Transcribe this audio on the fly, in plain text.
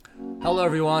Hello,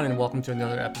 everyone, and welcome to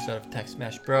another episode of Tech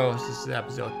Smash Bros. This is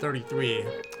episode 33.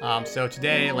 So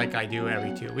today, like I do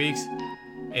every 2 weeks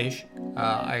ish,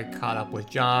 I caught up with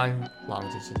John, long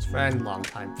distance friend,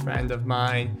 longtime friend of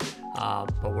mine.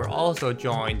 But we're also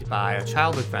joined by a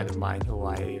childhood friend of mine who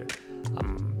I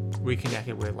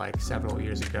reconnected with like several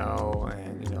years ago,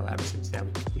 and ever since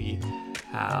then we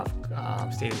have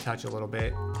stayed in touch a little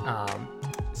bit.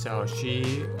 So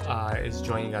she is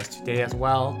joining us today as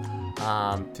well.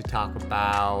 To talk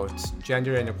about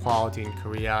gender inequality in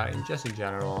Korea and just in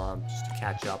general, just to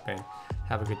catch up and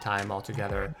have a good time all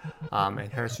together.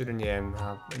 And her pseudonym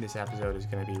in this episode is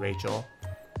going to be Rachel.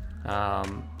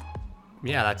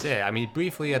 Yeah, that's it. I mean,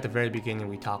 briefly at the very beginning,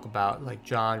 we talk about like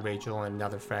John, Rachel, and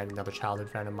another childhood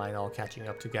friend of mine, all catching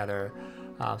up together.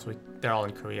 They're all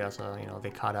in Korea, so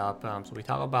they caught up. So we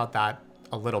talk about that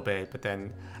a little bit, but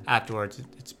then afterwards,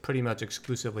 it's pretty much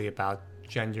exclusively about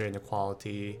gender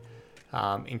inequality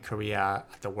in Korea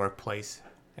at the workplace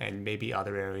and maybe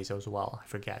other areas as well. I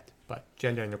forget, but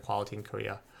gender inequality in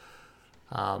Korea.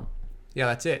 Yeah,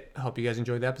 that's it. I hope you guys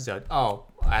enjoyed the episode. Oh,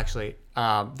 actually,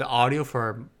 the audio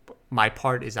for my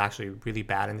part is actually really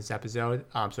bad in this episode,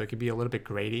 so it could be a little bit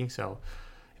grating. So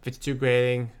if it's too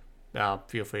grating,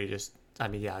 feel free to just,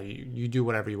 you do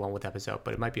whatever you want with the episode,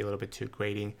 but it might be a little bit too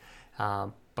grating.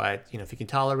 But if you can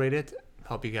tolerate it,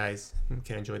 hope you guys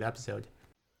can enjoy the episode.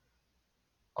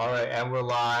 All right, and we're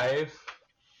live.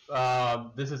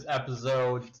 This is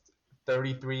episode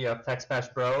 33 of Tech Smash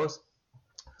Bros.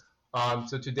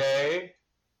 So today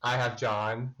I have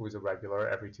John, who's a regular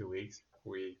every 2 weeks,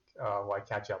 who I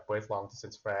catch up with, long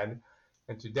distance friend.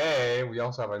 And today we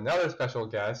also have another special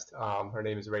guest. Her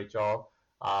name is Rachel.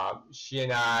 She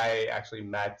and I actually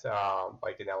met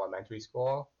like in elementary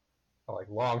school, like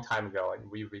long time ago,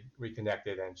 and we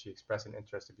reconnected, and she expressed an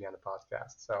interest to be on the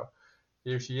podcast. So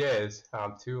here she is,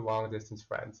 two long distance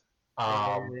friends.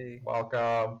 Hey.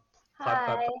 Welcome. Clap,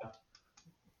 clap, Hi.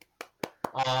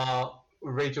 clap.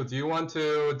 Rachel, do you want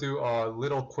to do a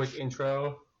little quick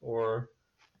intro, or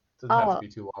doesn't have to be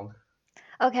too long?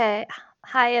 Okay.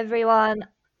 Hi, everyone.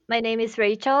 My name is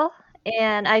Rachel,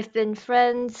 and I've been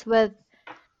friends with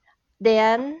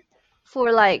Dan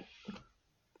for like,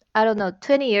 I don't know,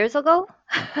 20 years ago.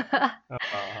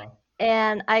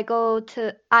 And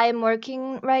I'm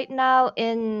working right now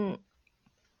in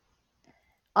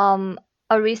a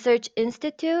research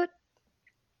institute.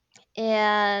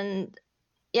 And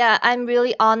yeah, I'm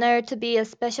really honored to be a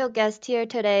special guest here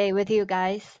today with you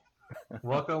guys.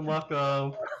 Welcome.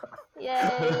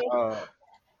 Yay.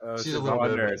 She's a little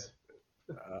nervous.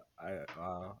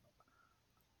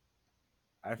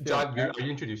 I feel John, bad. are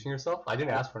you introducing yourself? I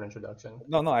didn't ask for an introduction.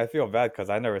 No, I feel bad because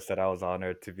I never said I was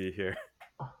honored to be here.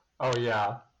 Oh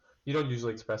yeah, you don't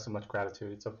usually express so much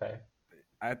gratitude. It's okay.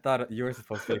 I thought you were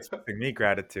supposed to be expressing me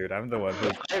gratitude. I'm the one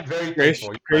who's I'm very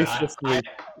grateful. graciously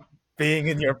being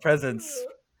in your presence.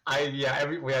 No,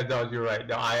 you're right.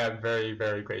 No, I am very,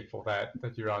 very grateful that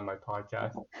you're on my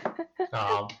podcast.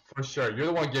 For sure. You're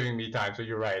the one giving me time, so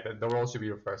you're right. The role should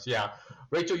be reversed. Yeah.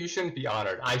 Rachel, you shouldn't be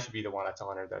honored. I should be the one that's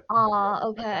honored.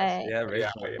 Okay. Yeah,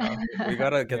 Rachel. We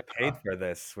gotta get paid for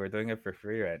this. We're doing it for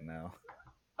free right now.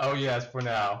 Oh yes, for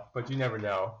now. But you never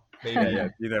know. Maybe. Yeah,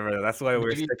 you never know. That's why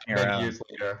we're sticking around. Years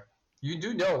later. You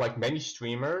do know, like many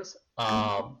streamers,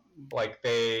 like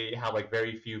they have like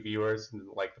very few viewers in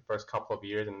like the first couple of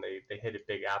years, and they hit it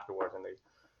big afterwards, and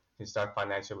they start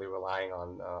financially relying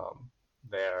on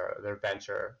their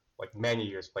venture like many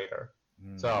years later.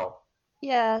 So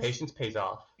yes, patience pays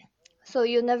off. So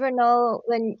you never know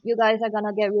when you guys are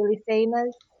gonna get really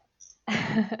famous.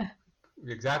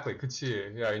 Exactly, could see.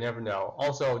 Yeah, you never know.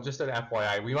 Also, just an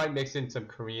FYI, we might mix in some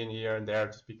Korean here and there,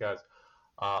 just because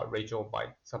Rachel might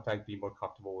sometimes be more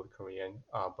comfortable with Korean,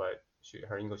 but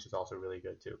her English is also really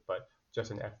good too. But just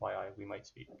an FYI, we might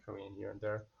speak Korean here and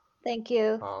there. Thank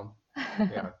you.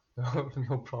 Yeah,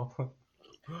 no problem.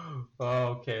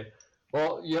 Okay.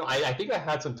 Well, I think I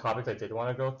had some topics I did want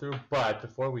to go through, but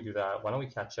before we do that, why don't we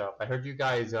catch up? I heard you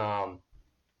guys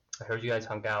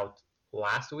hung out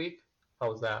last week.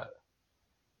 How was that?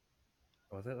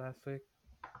 Was it last week?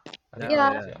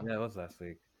 Yeah, it was last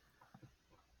week.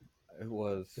 It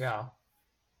was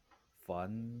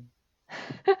fun.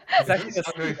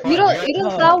 You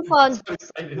don't sound fun.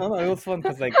 No, it was fun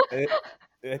because like I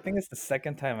think it's the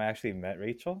second time I actually met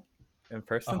Rachel in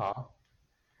person.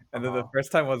 And then the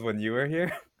first time was when you were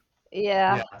here.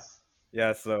 Yeah. Yes.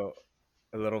 Yeah, so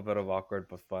a little bit of awkward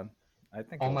but fun. I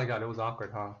think. Oh my god, it was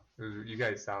awkward, huh? You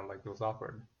guys sound like it was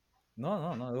awkward.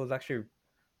 No. It was actually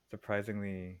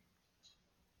surprisingly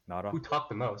not awkward. Who talked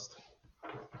the most?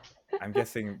 I'm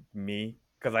guessing me.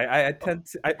 because I tend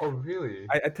to Oh, really?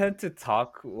 I tend to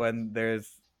talk when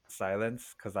there's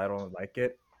silence because I don't like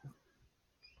it.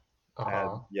 And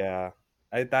Uh-huh. yeah,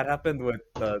 that happened with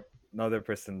another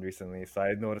person recently, so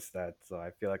I noticed that. So I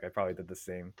feel like I probably did the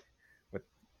same with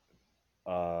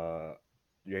uh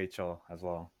Rachel as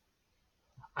well.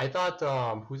 I thought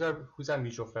who's our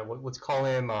mutual friend? Let's call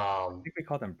him I think we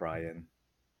called him Brian.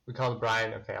 we call him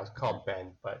Brian. Okay, I was called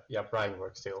Ben, but yeah, Brian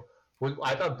works too.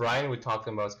 I thought Brian would talk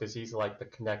the most because he's like the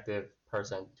connective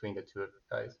person between the two of you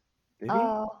guys. Did he?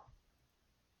 Oh,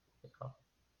 Yeah.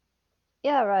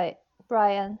 yeah, right,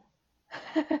 Brian.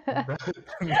 He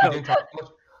No. didn't talk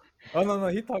much. Oh no,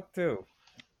 he talked too.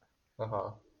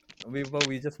 Uh-huh.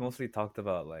 We just mostly talked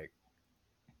about like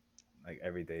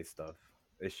everyday stuff,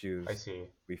 I issues see.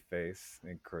 we face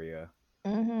in Korea.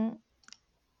 Mm-hmm.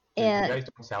 Dude, you And guys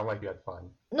don't sound like you had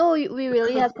fun. no, we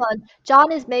really had fun.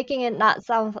 John is making it not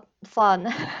sound fun.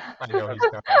 I know he's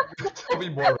not. Tell me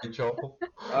more, Rachel.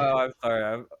 Oh, I'm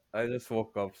sorry. I just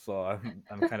woke up, so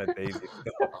I'm kind of dazed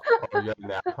still. Oh, you had a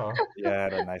nap, huh? Yeah, I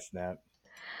had a nice nap.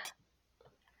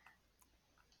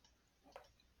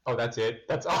 Oh, that's it.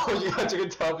 That's all you guys are gonna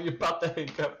tell me about the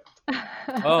hiccup.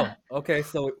 Oh, okay.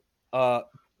 So,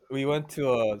 we went to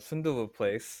a sundubu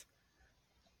place.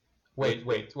 Wait.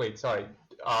 Sorry,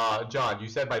 John. You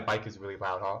said my bike is really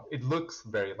loud, huh? It looks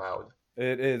very loud.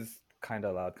 It is kind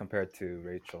of loud compared to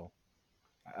Rachel.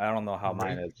 I don't know how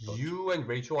mine is. But You and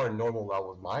Rachel are normal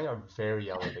levels. Mine are very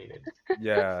elevated.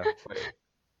 yeah, Wait.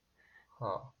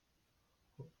 Huh.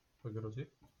 왜 그러지?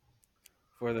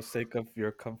 for the sake of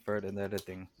your comfort and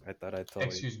editing, I thought I'd tell you.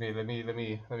 Excuse me. Let me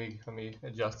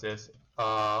adjust this.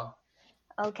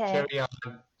 Okay. Carry on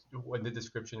in the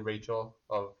description, Rachel.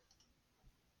 Of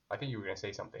I think you were gonna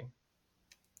say something.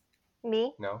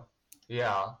 Me? No?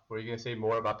 Yeah. Were you gonna say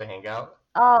more about the hangout?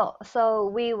 Oh, so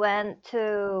we went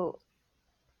to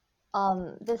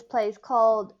this place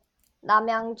called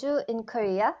Namyangju in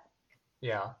Korea,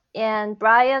 Yeah. and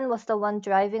Brian was the one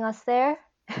driving us there.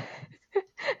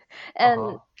 And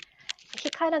Uh-huh. he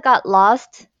kind of got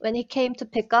lost when he came to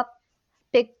pick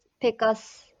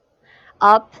us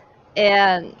up.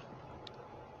 And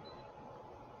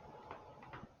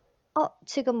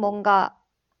지금 뭔가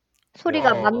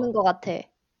소리가 어. 맞는 것 같아.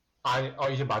 아니,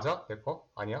 이제 맞아? 내 거?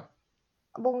 아니야?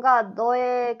 뭔가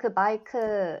너의 그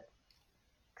마이크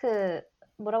그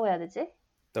뭐라고 해야 되지?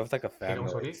 That was like a fan 배경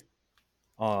소리? noise.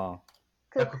 어,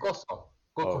 나 그거 껐어.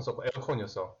 그거 어. 껐어.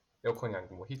 에어컨이었어. 에어컨이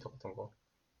아니고 뭐 히터 같은 거.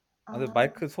 근데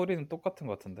마이크 소리는 똑같은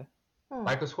것 같은데? 응.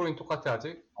 마이크 소리는 똑같아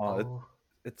아직? 아우,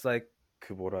 It's like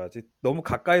그 뭐라 하지? 너무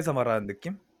가까이서 말하는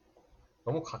느낌?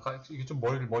 너무 가까이. 이게 좀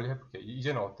멀리 해볼게.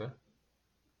 이제는 어때?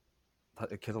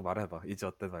 계속 말해봐. 이제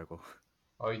어때 말고.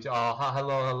 이제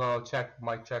hello check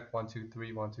mic check 1 2 3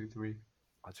 1 2 3.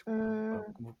 아직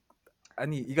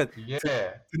아니 이거 이게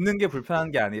듣는 게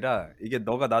불편한 게 아니라 이게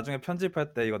너가 나중에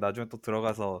편집할 때 이거 나중에 또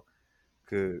들어가서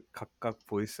그 각각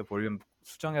보이스 볼륨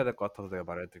수정해야 될 것 같아서 내가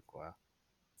말해드릴 거야.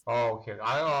 오케이.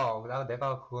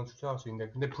 내가 그건 수정할 수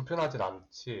있는데 근데 불편하진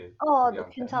않지.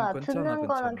 괜찮아. 괜찮아, 듣는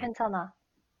거는 괜찮아. 괜찮아.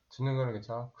 듣는 거는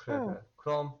괜찮아? 그래. 응. 그래.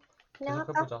 그럼 그냥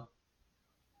계속 할까?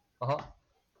 해보자.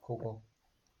 고고.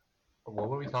 What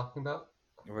were we talking about?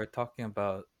 We're talking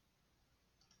about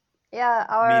Yeah,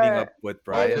 meeting our up with The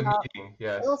Brian. meeting.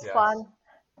 Yes. it was yes. fun.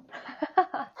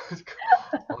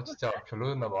 진짜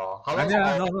별로였나 봐.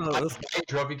 아니야, no. He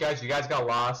drove you guys. You guys got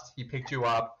lost. He picked you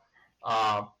up.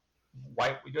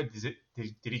 Why?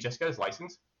 Did he just get his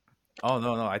license? Oh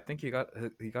no, I think he got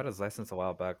his license a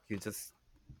while back. He just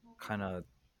kind of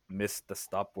missed the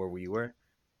stop where we were.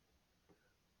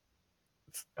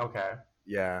 Okay.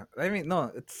 Yeah, I mean,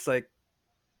 no, it's like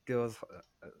it was.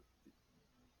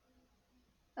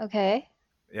 Okay.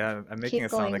 Yeah, I'm making Keep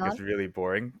it sound going like it's on. really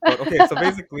boring. But okay, so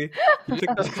basically, he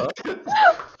picked us up.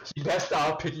 He messed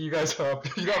up picking you guys up.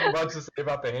 You don't have much to say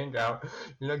about the hangout.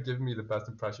 You're not giving me the best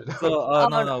impression. So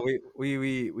no,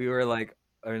 we were like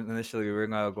initially we were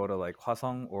gonna go to like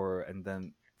Hwasong and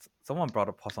then someone brought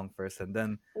up Hwasong first and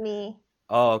then Me.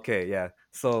 oh okay yeah,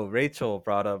 so Rachel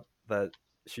brought up that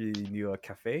she knew a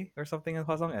cafe or something in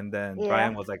Hwasong and then Yeah.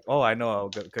 Brian was like, oh, I know a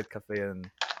good cafe in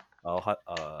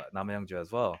Namyangju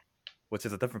as well, which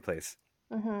is a different place.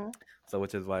 Mm-hmm. So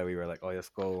which is why we were like, oh, let's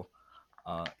go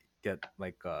get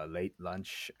like a late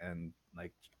lunch and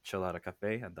like chill at a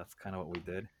cafe, and that's kind of what we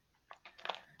did.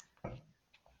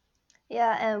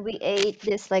 Yeah, and we ate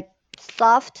this like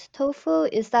soft tofu.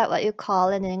 Is that what you call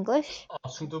it in English?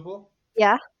 순두부?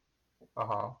 Yeah.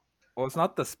 Uh-huh. Well, it's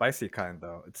not the spicy kind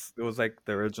though. It was like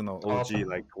the original OG,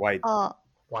 like white.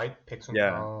 White 백순.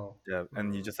 Yeah,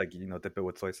 and you just like dip it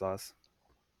with soy sauce.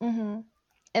 Mm-hmm.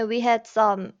 And we had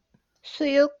some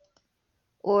suyuk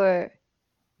or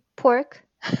pork.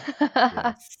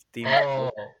 Yeah, steamed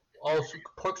Oh, pork.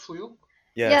 pork suyu?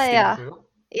 Yeah, Yeah, steamed. yeah. Suyu?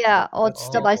 Yeah. That's 진짜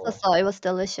steamed. Oh, 맛있었어. It was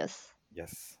delicious.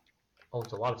 Yes. oh,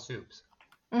 it's a lot of soups.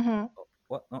 Mm-hmm.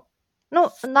 What? No.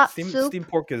 No, not Steamed soup.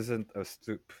 pork isn't a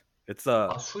soup. It's a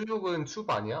수육은 soup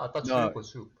아니야? I thought no, 수육 was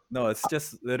soup. no. It's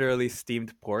just literally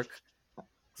steamed pork.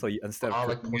 So instead of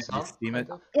Like cooking it, you 보쌈, steam it.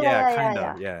 kind of? Yeah, Yeah, kind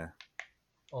yeah, of. Yeah.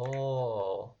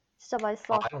 Oh, 진짜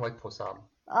맛있어. I don't like 보쌈.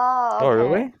 Oh, Oh, okay.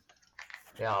 really?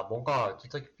 Yeah, 뭔가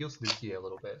just like feels leaky a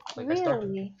little bit. Like I start to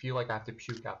Really? feel like I have to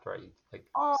puke after I eat like 6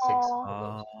 Oh.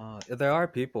 of those. There are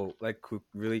people like who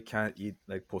really can't eat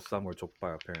like 보쌈 or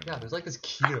족발 apparently. Yeah, there's like this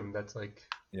기름 that's like.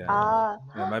 Yeah. 아,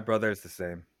 Yeah, my brother is the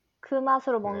same. 그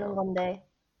맛으로 그래요? 먹는 건데.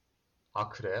 아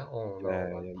그래? Oh no,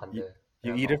 Yeah, 난 yeah. 반대.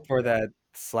 You Yeah, eat it for that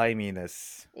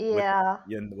sliminess Yeah.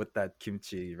 with that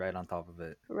kimchi right on top of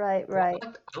it. Right, Well, right.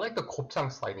 I like the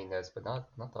곱창 sliminess, but not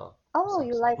the. Oh, 보쌈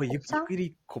you sliminess. like Wait, you 곱창? could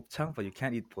eat 곱창, but you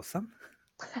can't eat 보쌈?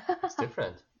 It's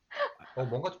different.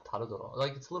 뭔가 좀 다르더라.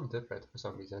 Like it's a little different for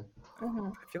some reason.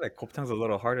 Mhm. I feel like 곱창's a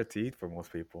little harder to eat for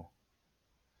most people.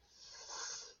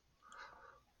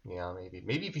 Yeah,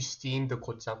 maybe if you steam the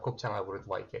곱창, I wouldn't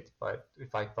like it. But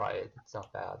if I fry it, it's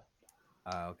not bad.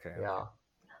 Okay. Yeah.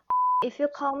 If you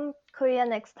come Korea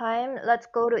next time, let's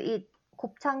go to eat.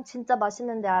 곱창 진짜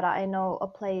맛있는 데 알아. I know a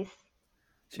place.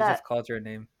 She That- just called your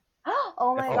name.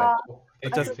 Oh my Oh, god.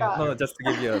 It's Just okay. forgot. just to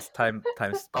give you a time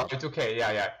Oh, spot. it's okay.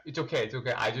 Yeah. It's okay.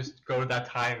 I just go to that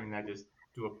time and I just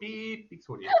do a beep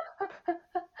소리.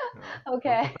 No,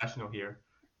 Okay. we're professional here.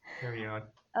 Carry on.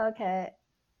 Okay.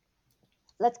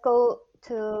 Let's go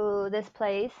to this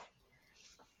place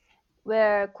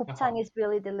where 곱창 is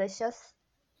really delicious.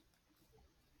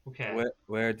 Okay.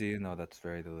 Where do you know that's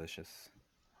very delicious?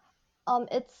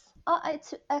 It's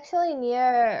actually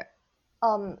near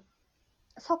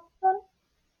석촌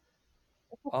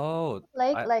Oh,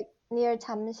 Lake, I- like near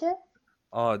잠실.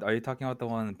 are you talking about the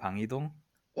one in 방이동?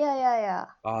 Yeah.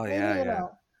 Oh, Maybe yeah, you yeah.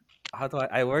 know. How do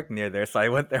I work near there, so I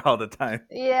went there all the time.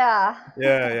 Yeah.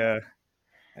 Yeah.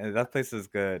 And that place is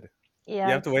good. Yeah.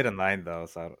 You have to wait in line though,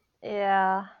 so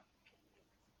Yeah.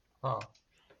 Huh.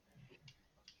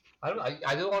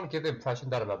 I don't want to give the impression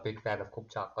that I'm a big fan of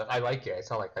곱창. Like I like it. It's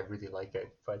not like I really like it,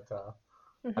 but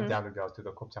I'm Mhm. down to go to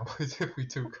the 곱창 place if we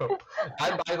do go.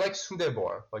 I like sundae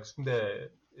more. Like sundae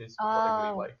is what I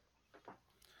really Oh. like.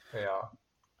 Yeah.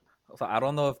 I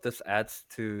don't know if this adds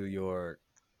to your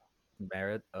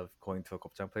merit of going to a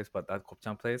곱창 place, but that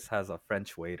곱창 place has a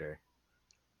French waiter.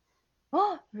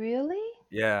 Oh, really?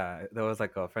 Yeah, there was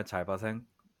like a French albasan.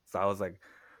 So I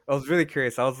was really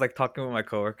curious. I was like talking with my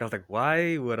coworker. I was like,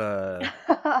 why would a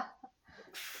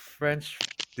French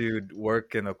dude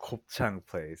work in a 곱창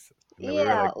place? And then we were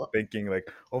like Yeah. thinking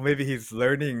like, oh, maybe he's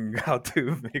learning how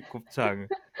to make 곱창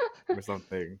or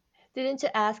something. Didn't you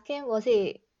ask him? Was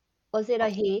it a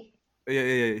he?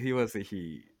 Yeah. He was a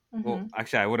he. Well, Mhm.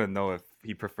 actually, I wouldn't know if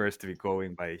he prefers to be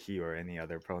going by he or any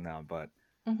other pronoun, but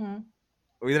Mhm.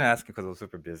 we didn't ask him because I was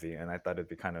super busy, and I thought it'd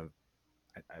be kind of.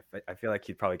 I feel like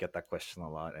he'd probably get that question a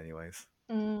lot, anyways.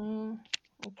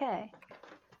 Okay.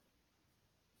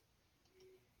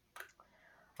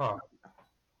 Huh.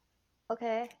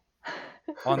 Okay.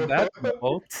 On that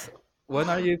note, when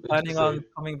are you planning on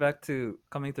Interesting.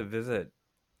 coming to visit,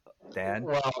 Dan?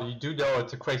 Well, you do know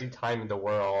it's a crazy time in the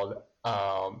world.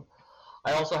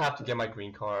 I also have to get my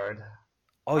green card.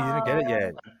 Oh, you didn't get it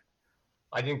yet.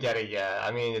 I didn't get it yet.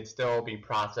 I mean, it's still being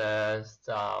processed.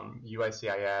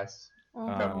 USCIS,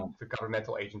 Mhm. the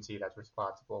governmental agency that's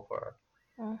responsible for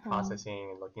Mhm.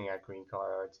 processing and looking at green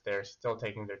cards, they're still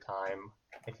taking their time,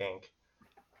 I think.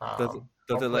 Does it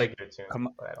hopefully I like get it soon,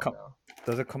 come- but I don't come- know.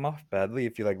 Does it come off badly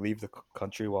if you like leave the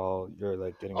country while you're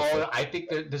like getting? a Oh, shot? I think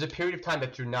there's a period of time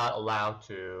that you're not allowed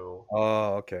to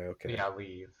Oh, okay.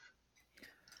 leave.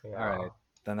 Yeah. All right.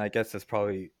 Then I guess it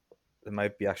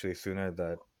might be actually sooner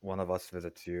that one of us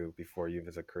visits you before you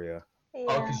visit Korea. Oh,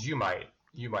 Yeah. because you might.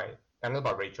 I don't know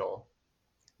about Rachel.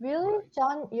 Really, Right.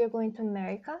 John? You're going to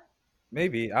America?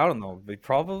 Maybe, I don't know, but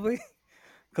probably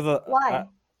because Why?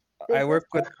 I work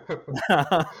with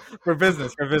for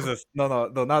business.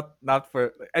 No, not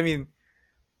for. I mean,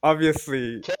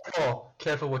 obviously,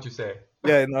 Careful what you say.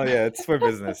 yeah, it's for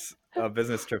business.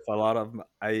 Business trips. A lot of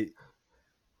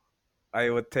I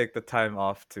would take the time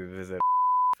off to visit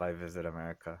if I visit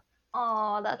America.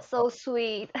 Oh, that's so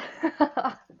sweet.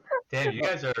 Damn, you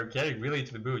guys are getting really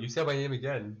into the mood. You said my name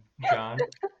again, John.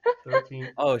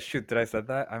 13. Oh shoot, did I said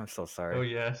that? I'm so Oh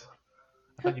sorry. yes.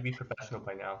 I thought you'd be professional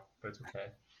by now, but it's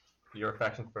okay. Your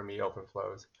affection for me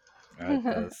overflows. It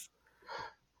does.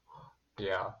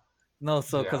 Yeah. No,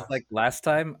 so because Yeah. like last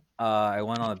time, I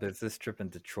went on a business trip in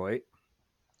Detroit.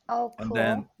 Oh, And cool.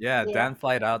 then yeah, Yeah. Dan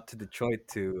flied out to Detroit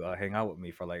to hang out with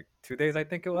me for like 2 days, I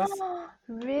think it was, for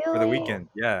the Really? Oh, weekend.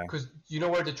 Yeah, because you know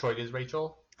where Detroit is,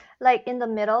 Rachel? Like in the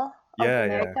middle of yeah.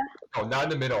 America? Oh, not in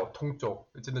the middle. 동쪽.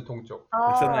 It's in the 동쪽.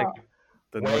 It's It's in like like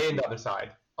Oh, the way in the northeast. other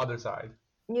side. Other side.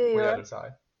 New Way York. other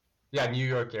side. Yeah, New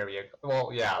York area.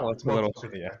 Well, yeah, Oh, it's it's a more little,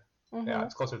 closer yeah. there. Yeah, Mm-hmm.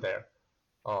 it's closer there.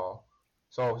 Oh,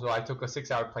 so I took a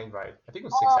 6 hour plane ride. I think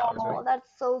it was 6 hours, Oh, right? that's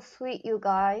so sweet, you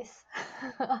guys.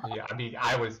 Yeah, I mean,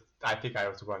 I think I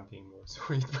was one being more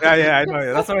sweet, Yeah, but yeah, I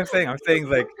know. That's what I'm saying. I'm saying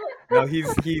like,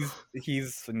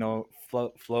 he's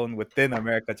flown within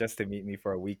America just to meet me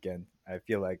for a weekend. I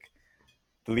feel like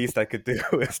the least I could do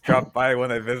is drop by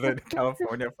when I visit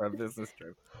California for a business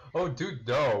trip. oh, dude,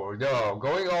 no, no,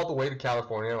 going all the way to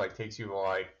California like takes you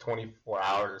like 24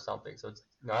 hours or something. So it's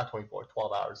no, not 24,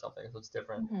 12 hours or something. So it's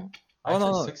different. Mhm. Oh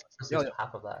Actually, no, no. 6 hours Yeah, is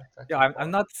half of that. It's yeah. actually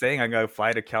I'm more. not saying I'm gonna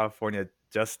fly to California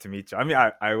just to meet you. I mean,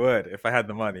 I would if I had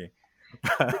the money.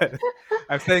 But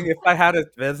I'm saying if I had a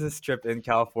business trip in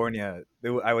California,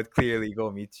 I would clearly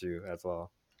go meet you as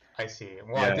well. I see.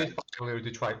 Well, I Yeah. did fly over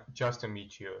to try just to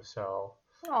meet you, so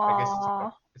I guess Aw,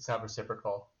 it's not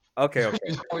reciprocal. Okay. Okay.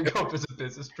 You only go for the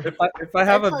business If trip. I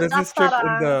have a it's a business trip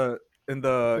in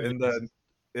napparang.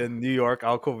 in New York,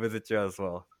 I'll go visit you as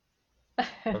well.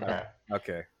 Okay.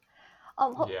 Okay.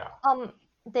 Um, ho- Yeah.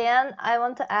 Dan, I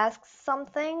want to ask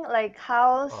something. Like,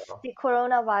 how's Uh, the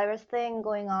coronavirus thing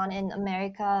going on in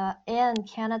America and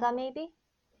Canada, maybe?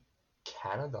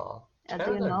 Canada. Do you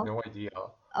Canada, I have know? no idea.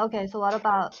 Okay, so what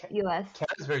about Ca- US?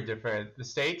 Canada's very different. The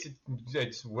states,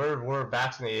 it's we're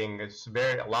vaccinating. It's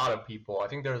very a lot of people. I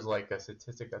think there's like a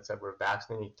statistic that said we're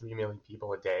vaccinating 3 million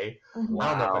people a day. Mm-hmm. I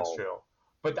don't know if that's Wow. true,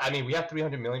 but I mean we have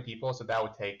 300 million people, so that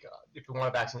would take if we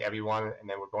want to vaccinate everyone, and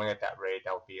then we're going at that rate,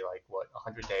 that would be like what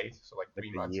 100 days, so like Like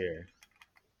three a months year.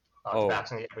 to Oh.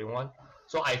 vaccinate everyone.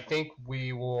 So I think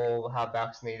we will have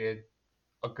vaccinated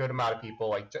a good amount of people,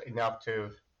 like enough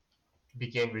to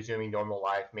begin resuming normal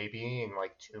life maybe in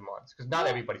like 2 months, because not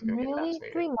everybody's going to get Really?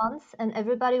 vaccinated. 3 months and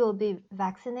everybody will be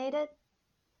vaccinated?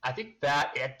 I think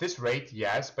that at this rate,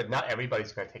 yes, but not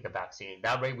everybody's going to take a vaccine.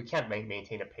 That rate, we can't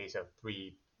maintain a pace of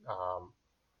 3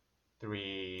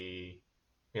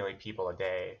 million people a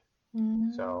day.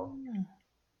 So Mm.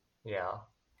 yeah,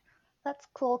 That's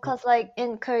cool, cause like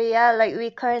in Korea, like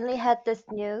we currently had this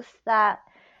news that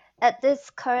at this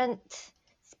current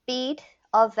speed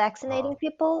of uh, vaccinating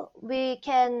people, we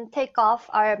can take off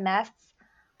our masks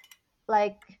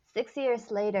like 6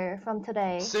 years later from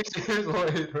today. 6 years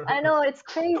later. I know it's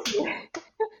crazy.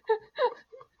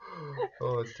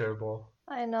 Oh, it's terrible.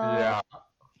 I know. Yeah,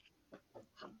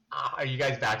 are you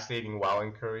guys vaccinating well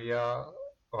in Korea,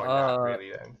 or not Uh,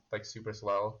 really? Then like super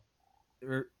slow.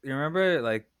 you remember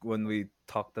like when we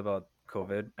talked about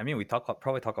COVID? I mean,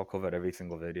 probably talk about COVID every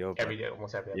single video, but Every day,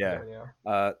 almost every yeah. episode.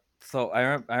 Yeah. So I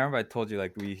remember I told you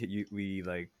like we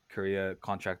like Korea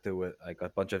contracted with like a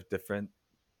bunch of different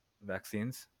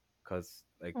vaccines because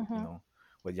like Mm-hmm.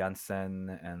 with Janssen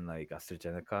and like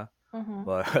AstraZeneca. Mm-hmm.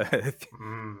 But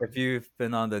Mm. if you've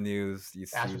been on the news, you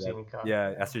see that AstraZeneca.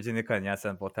 yeah, Yeah. AstraZeneca and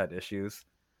Janssen both had issues,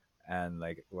 and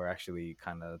like we're actually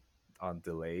kind of on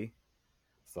delay.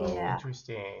 So Yeah.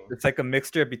 Interesting. it's like a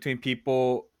mixture between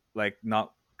people like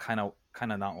not kind of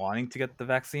not wanting to get the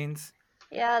vaccines,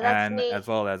 Yeah, that's and me. as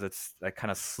well as it's like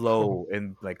kind of slow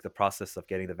in like the process of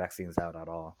getting the vaccines out at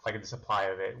all. Like the supply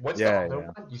of it. What's the Yeah, other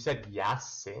yeah. one? You said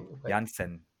Yasin? Like,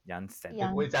 Janssen.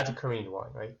 Yeah. that's a Korean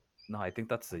one, right? No, I think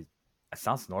that's it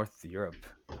sounds North Europe.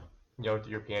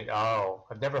 European. Oh,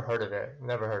 I've never heard of it.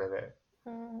 Never heard of it.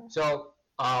 Mm. So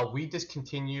we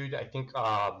discontinued, I think,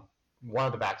 one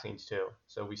of the vaccines too.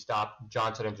 So we stopped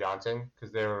Johnson and Johnson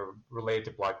because they're related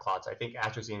to blood clots. I think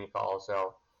AstraZeneca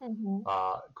also Mm-hmm.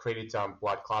 created some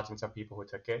blood clots in some people who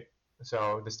took it.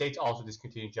 So the states also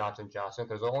discontinued Johnson and Johnson.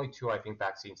 There's only two, I think,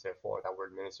 vaccines therefore that we're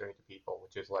administering to people,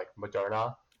 which is like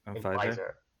Moderna And and Pfizer.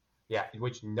 Pfizer. Yeah,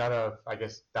 which none of, I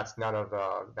guess that's none of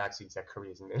the vaccines that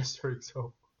Korea is administering.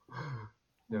 So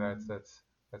yeah,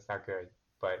 that's not good.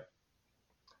 But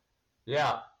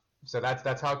yeah, so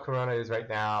that's how Corona is right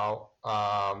now.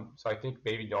 So I think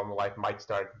maybe normal life might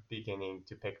start beginning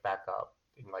to pick back up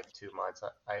in like 2 months.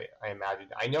 I imagine.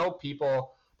 I know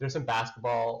people. There's some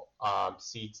basketball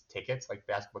seats tickets, like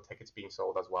basketball tickets being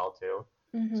sold as well too.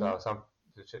 Mm-hmm. So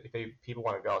if people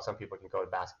want to go, some people can go to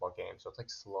basketball games. So it's like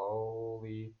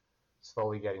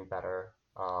slowly getting better.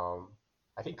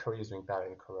 I think Korea is doing better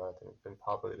in Korea than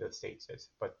probably the States is,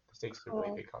 but the States is a really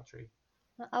Cool. big country.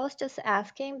 I was just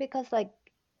asking because like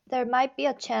there might be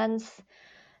a chance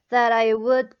that I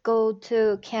would go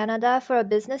to Canada for a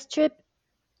business trip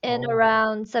in Oh,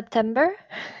 around September.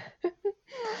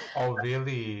 oh,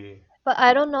 really? But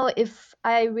I don't know if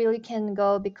I really can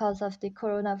go because of the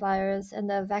coronavirus and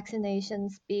the vaccination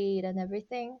speed and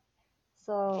everything.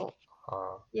 So,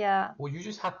 Uh, yeah. well, you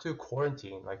just have to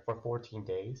quarantine like for 14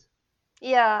 days.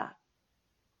 Yeah,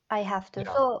 I have to.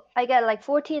 Yeah. So, I get like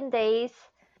 14 days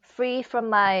free from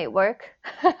my work.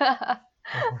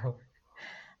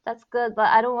 That's good, but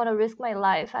I don't want to risk my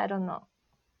life. I don't know.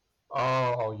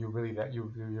 Oh, you really that you're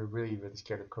really really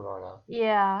scared of corona.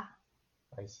 Yeah.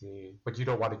 I see. But you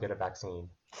don't want to get a vaccine.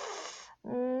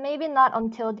 Maybe not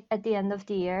until at the end of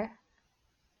the year.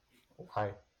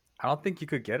 Why? I don't think you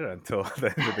could get it until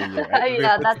the end of the year. Yeah,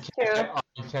 You that's can't true. get.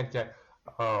 You can't get.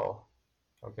 Oh,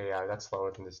 okay. Yeah, that's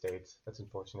slower than the States. That's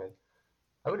unfortunate.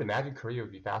 I would imagine Korea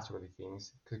would be faster with the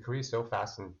things because Korea is so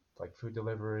fast in like food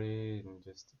delivery and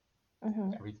just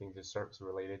Hmm. everything just service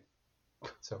related.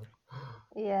 So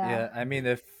Yeah. Yeah, I mean,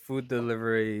 if food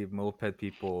delivery moped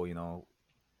people,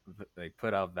 like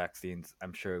put out vaccines,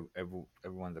 I'm sure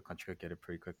everyone in the country could get it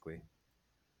pretty quickly.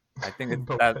 I think it's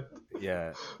that. moped.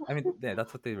 Yeah, I mean, yeah,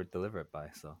 that's what they were delivered by.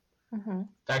 So Hmm.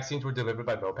 Vaccines were delivered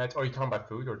by mopeds. Are you talking about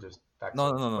food or just no, vaccine?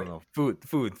 no, no, no, Like, no,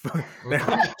 food.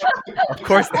 Of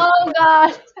course, Oh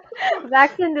God,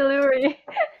 vaccine delivery.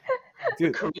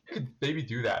 dude. Korea could maybe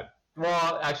do that.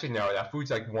 Well, actually, no. Yeah,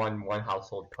 food's like one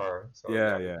household per. So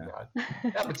Yeah, yeah, maybe yeah. not.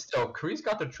 Yeah, but still, Korea's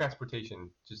got their transportation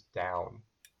just down.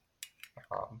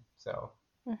 So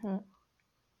Hmm.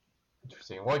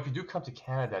 interesting. Well, if you do come to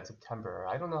Canada in September,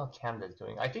 I don't know how Canada's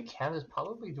doing. I think Canada's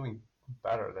probably doing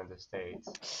better than the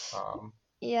States.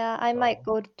 Yeah, I might So,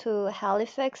 go to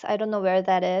Halifax. I don't know where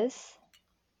that is.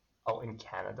 oh, in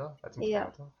Canada? That's in Yeah,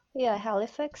 Canada? yeah,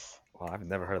 Halifax. Well, I've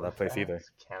never heard of that place either.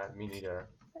 Halifax, Canada. Me neither.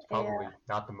 It's Yeah, probably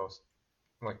not the most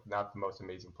not the most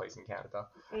amazing place in Canada.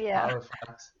 yeah,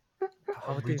 Halifax,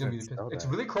 How would they even reasonably. spell It's that?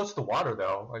 really close to the water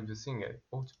though. I'm just seeing it.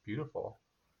 Oh, it's beautiful.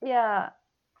 yeah.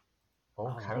 Oh,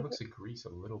 Oh, kind I of g- looks like Greece a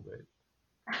little bit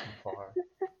from far,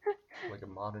 like a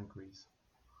modern Greece.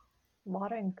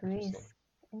 Water in Interesting. Greece.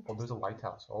 Oh, there's a Interesting.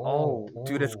 lighthouse. oh, Oh,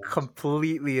 dude, it's oh,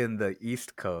 completely in the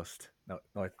East Coast. No,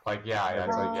 north. like yeah, yeah, Whatever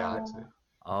it's it like is. yeah, it's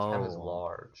Oh, Canada's Oh,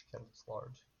 large. Canada's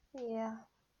large. yeah.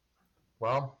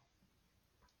 Well,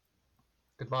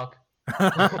 good luck.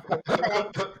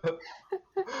 Thanks.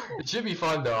 It should be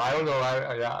fun though. I don't know.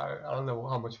 I don't know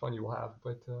how much fun you will have,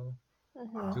 but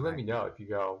Hmm. do let me know if you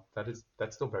go. That's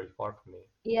still very far from me.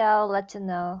 Yeah, I'll let you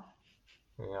know.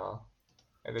 Yeah.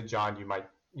 And then John,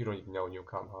 you don't even know when you'll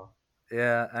come, huh?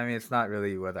 yeah. I mean, it's not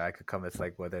really whether I could come; it's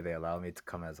like whether they allow me to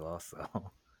come as well. So,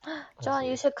 I John,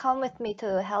 you see. should come with me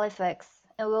to Halifax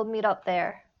and we'll meet up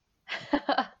there.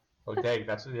 Oh dang,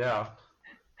 that's yeah.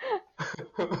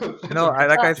 That's no, a good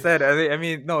like I time. said, I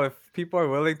mean, no. If people are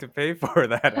willing to pay for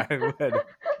that, I would.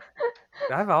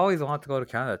 I've always wanted to go to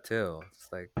Canada too. It's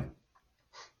like,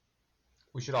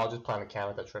 We should all just plan a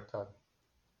Canada trip then.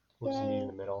 We'll just meet in Yay.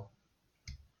 the middle.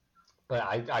 But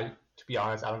to be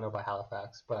honest, I don't know about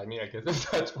Halifax. But I mean, I guess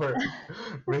if that's where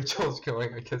Rachel's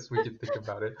going, I guess we could think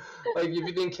about it. Like, if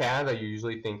you think Canada, you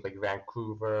usually think like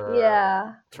Vancouver,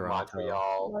 Yeah. Toronto.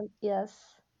 Montreal. Yes.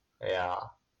 Yeah,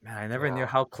 Man, I never knew yeah.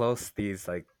 how close these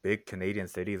like big Canadian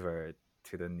cities were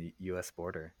to the U.S.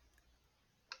 border.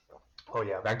 Oh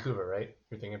yeah, Vancouver, right?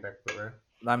 You're thinking Vancouver.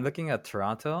 I'm looking at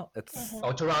Toronto. It's Mhm.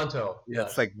 Oh, Toronto. yeah, it's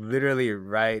Yes. like literally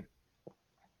right.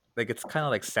 Like it's kind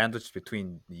of like sandwiched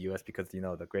between the U.S. because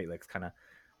the Great Lakes kind of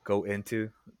go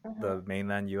into Mhm. the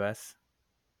mainland U.S.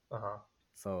 Uh-huh.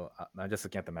 So I'm just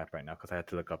looking at the map right now because I had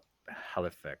to look up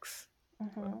Halifax.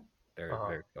 Mhm. They're Uh-huh.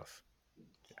 very close.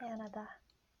 Canada.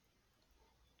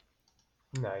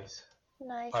 Nice.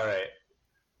 Nice. All right.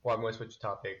 Well, I'm going to switch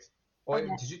topics. Oh, wait,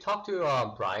 Okay. did you talk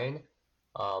to Brian,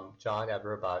 John,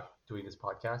 ever about doing this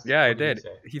podcast? Yeah, I What did he did.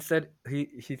 say? He said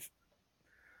he's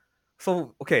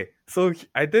so okay. So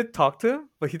I did talk to him,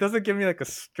 but he doesn't give me like a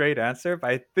straight answer.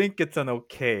 But I think it's an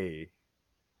okay.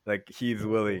 Like he's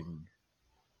willing.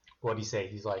 What did he say?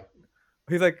 He's like,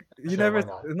 He's like, you sure, never. why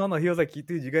not? No, no. He was like, dude,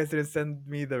 you guys didn't send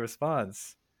me the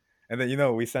response. And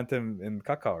then we sent him in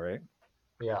Kakao, right?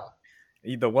 Yeah.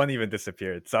 The one even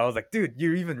disappeared. So I was like, dude,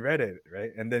 you even read it,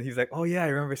 right? And then he's like, oh yeah, I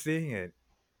remember seeing it.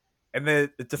 And then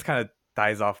it just kind of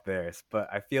dies off there. But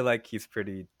I feel like he's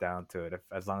pretty down to it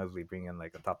as long as we bring in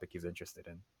like a topic he's interested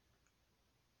in.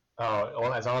 Oh,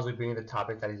 well, as long as we bring in the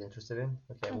topic that he's interested in,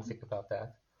 okay, we'll think about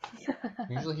that.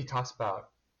 Usually he talks about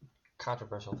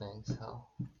controversial things, so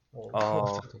we'll Oh.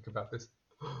 have to think about this.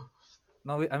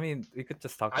 No, I mean, we could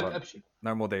just talk about I'm sure,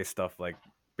 normal day stuff, like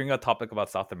bring a topic about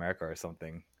South America or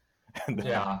something. And then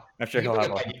yeah. I'm sure He he'll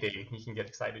can have bring up a anything. He can get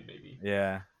excited, maybe.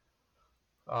 yeah.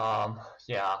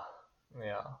 Yeah,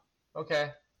 yeah.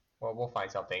 Okay. Well, we'll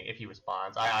find something if he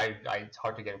responds. It's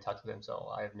hard to get in touch with him, so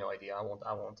I have no idea. I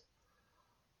won't.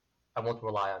 I won't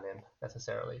rely on him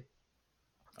necessarily.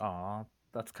 Aw,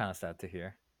 that's kind of sad to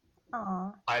hear.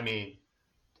 Aw. I mean,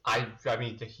 I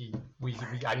mean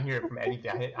I didn't hear it from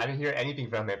anything. I didn't hear anything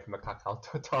from him from a Kakao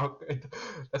talk.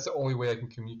 That's the only way I can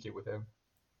communicate with him,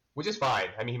 which is fine.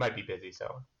 I mean, he might be busy,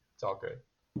 so it's all good.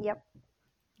 Yep.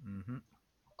 Mm-hmm.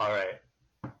 All right.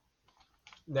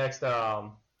 Next,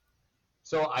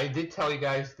 so I did tell you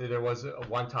guys that there was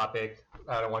one topic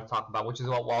I want to talk about, which is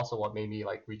also what made me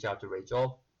like reach out to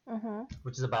Rachel, Mm-hmm.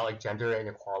 which is about like gender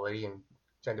inequality and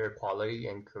gender equality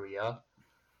in Korea.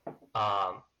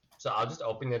 So I'll just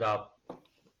open it up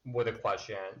with a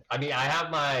question. I mean, I have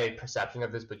my perception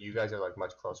of this, but you guys are like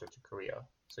much closer to Korea,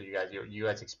 so you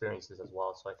guys experience this as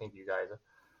well. So I think you guys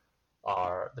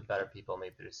are the better people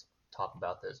maybe to talk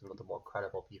about this and the more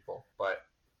credible people. But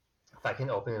if I can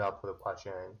open it up with a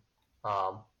question,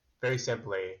 very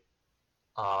simply,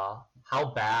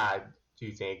 how bad do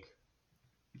you think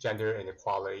gender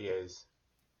inequality is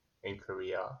in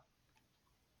Korea?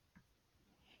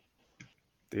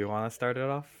 Do you want to start it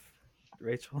off,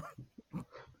 Rachel?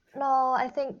 No, I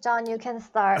think John, you can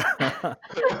start.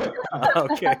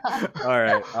 Okay. All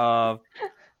right.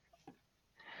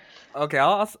 Okay,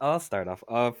 I'll start off.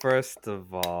 First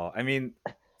of all, I mean,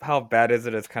 how bad is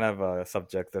it? It's kind of a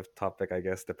subjective topic, I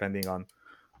guess, depending on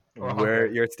where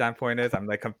Okay. your standpoint is. I'm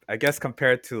like, I guess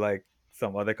compared to like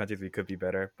some other countries, we could be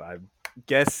better, but I'm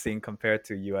guessing compared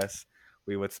to U.S.,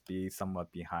 we would be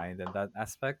somewhat behind in that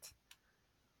aspect.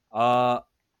 Uh,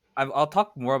 I'll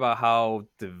talk more about how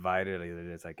divided it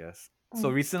is, I guess. So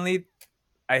Mm. recently,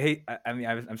 I mean,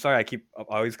 I'm sorry. I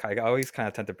always kind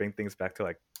of tend to bring things back to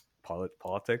like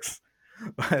politics.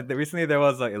 But recently there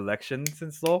was like elections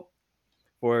in Seoul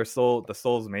for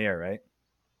Seoul's mayor, right?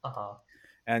 Uh-huh.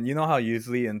 And you know how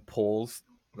usually in polls,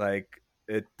 like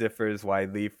it differs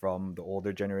widely from the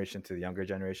older generation to the younger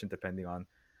generation, depending on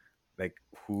like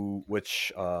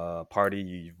which party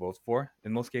you vote for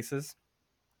in most cases.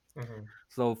 Mm-hmm.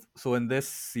 So in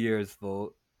this year's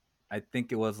vote, I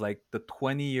think it was like the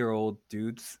 20-year-old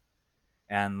dudes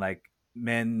and like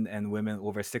men and women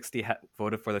over 60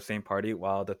 voted for the same party,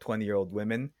 while the 20-year-old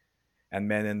women and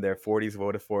men in their 40s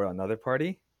voted for another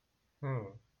party.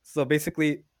 Hmm. So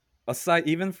basically, aside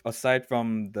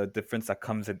from the difference that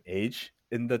comes in age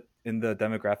in the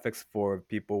demographics for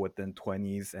people within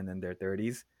 20s and in their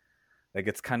 30s, like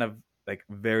it's kind of like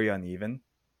very uneven.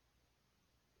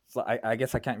 So I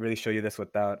guess I can't really show you this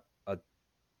without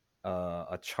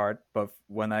a chart, but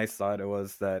when I saw it, it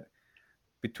was that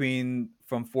between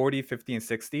from 40, 50, and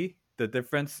 60, the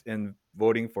difference in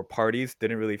voting for parties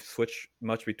didn't really switch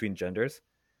much between genders.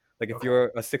 Like if Okay. you're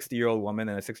a 60-year-old woman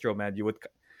and a 60-year-old man, you would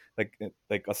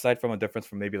like aside from a difference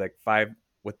from maybe like five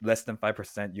with less than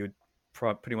 5%, you would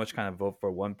pretty much kind of vote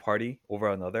for one party over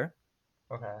another.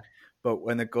 Okay. But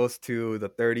when it goes to the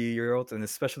 30-year-olds and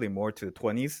especially more to the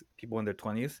 20s, people in their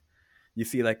 20s, you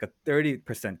see like a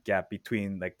 30% gap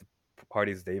between like the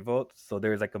parties they vote. So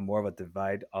there's like a more of a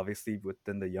divide, obviously,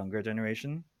 within the younger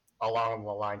generation. Along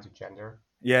the lines of gender.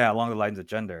 Yeah, along the lines of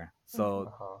gender. So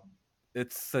Uh-huh.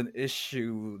 it's an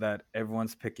issue that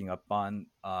everyone's picking up on.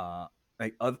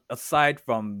 Like aside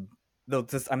from though,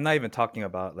 just I'm not even talking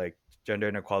about like gender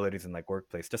inequalities in like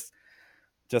workplace. Just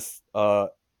uh,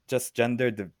 just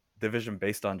division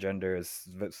based on gender is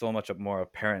so much more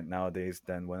apparent nowadays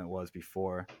than when it was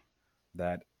before.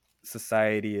 That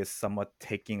society is somewhat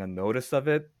taking a notice of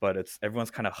it, but it's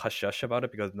everyone's kind of hush hush about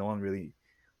it because no one really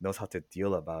knows how to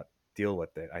deal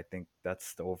with it. I think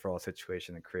that's the overall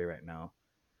situation in Korea right now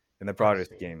in the I broader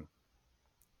see. game.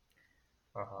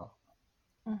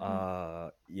 Uh-huh.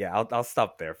 Yeah, I'll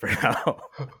stop there for now.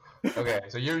 Okay,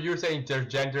 so you're saying there's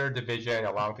gender division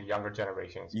along the younger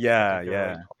generations, Yeah,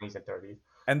 particularly yeah, 20s and 30s.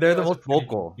 and Yeah, they're the that's a most pretty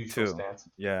vocal neutral too. stance.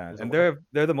 Yeah, There's a and what?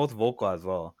 they're the most vocal as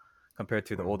well compared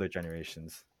to the Hmm. older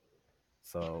generations.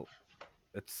 So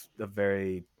it's a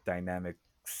very dynamic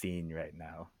scene right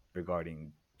now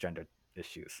regarding gender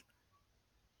issues.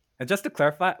 And just to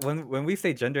clarify, when we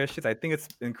say gender issues, I think it's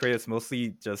in Korea it's mostly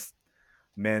just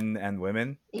men and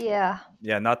women. Yeah.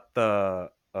 Yeah, not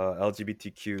the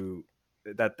LGBTQ.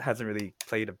 That hasn't really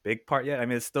played a big part yet. I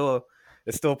mean, it's still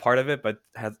a part of it, but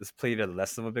it's played a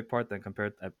less of a big part than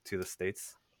compared to the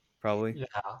states, probably.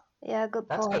 Yeah, Yeah, good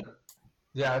that's a point.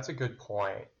 that's a good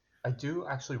point. I do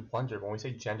actually wonder when we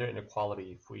say gender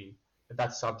inequality if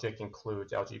that subject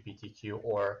includes LGBTQ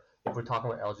or if we're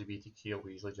talking about LGBTQ,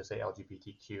 we usually just say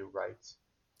LGBTQ rights.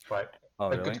 But Oh,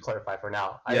 good to really? clarify for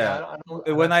now. Yeah.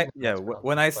 I'm When not I sure if yeah that's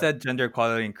when covered, I but said gender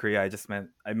equality in Korea,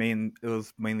 I mean it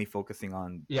was mainly focusing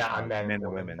on yeah, on men and men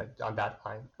and women women. on that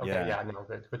line. Okay, Yeah. yeah, no,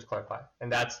 good to clarify.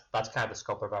 And that's kind of the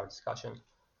scope of our discussion.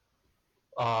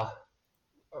 Uh,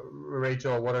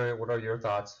 Rachel, what are your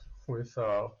thoughts with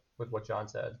what John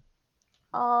said?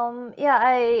 Yeah,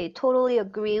 I totally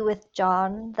agree with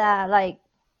John that like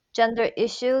gender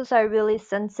issues are really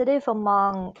sensitive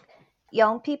among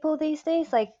young people these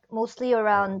days, like mostly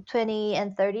around 20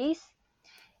 and 30s.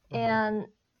 Mm-hmm. And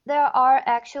there are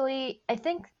actually, I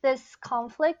think this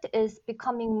conflict is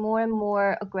becoming more and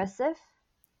more aggressive.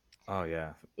 Oh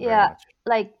yeah, very Yeah, much.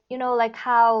 like, like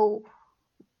how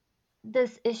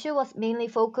this issue was mainly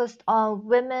focused on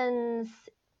women's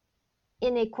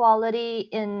inequality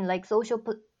in like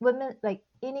women, like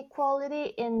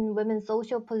inequality in women's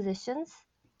social positions.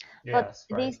 But Yes,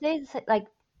 right. these days, like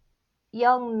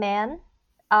young men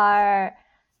are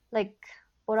like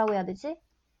뭐라고 해야 되지?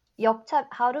 역차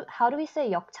how do we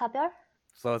say 역차별?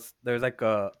 So there's like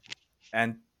a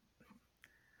and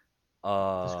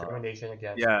Discrimination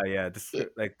against yeah, women. yeah,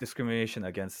 like discrimination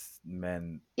against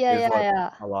men Yeah, is yeah, what yeah.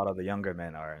 a lot of the younger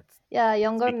men are Yeah,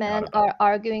 younger speaking out men about. are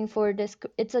arguing for this.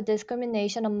 It's a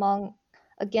discrimination among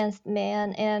against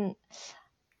men, and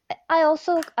I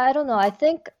also I don't know. I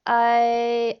think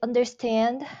I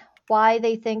understand why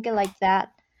they think it like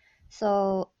that.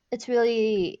 So it's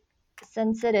really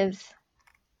sensitive.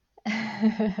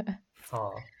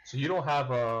 So you don't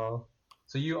have a.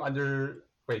 So you under.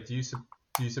 Wait, do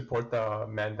you support the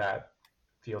men that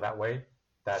feel that way?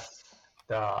 That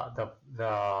the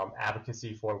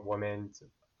advocacy for women's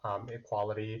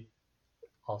equality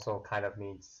also kind of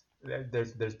means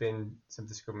there's been some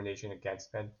discrimination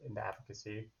against men in the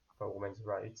advocacy for women's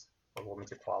rights or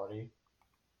women's equality.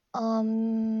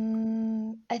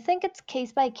 I think it's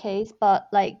case by case, but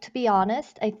like to be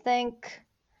honest, I think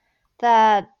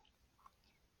that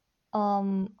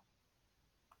um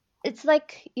it's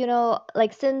like,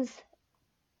 like since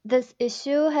this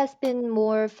issue has been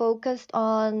more focused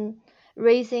on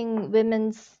raising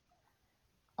women's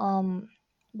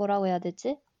뭐라고 해야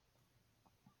되지?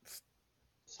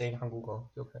 Saying 한국어,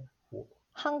 okay.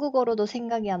 한국어로도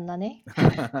생각이 안 나네.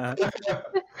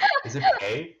 Is it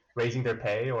pay? Raising their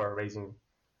pay or raising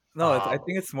No, I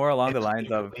think it's more along the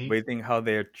lines of equally? raising how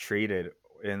they're treated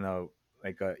in a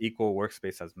like a equal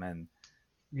workspace as men.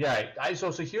 Yeah,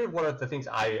 so here's one of the things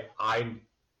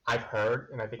I've heard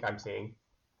and I think I'm saying.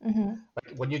 Mhm.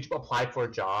 Like when you apply for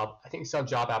a job, I think some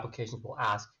job applications will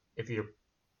ask if you're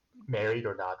married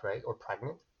or not, right? Or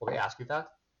pregnant. Will they ask you that?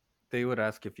 They would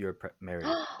ask if you're married.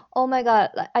 Oh my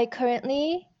god, like, I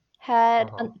currently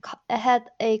Uh-huh.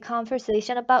 had a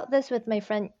conversation about this with my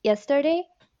friend yesterday.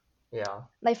 Yeah.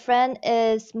 My friend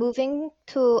is moving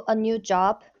to a new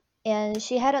job and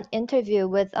she had an interview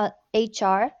with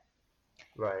HR,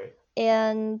 Right.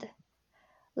 and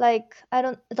like I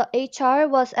don't the HR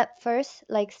was at first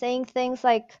like saying things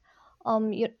like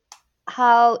you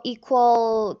how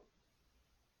equal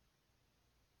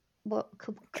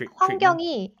그 Treatment.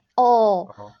 환경이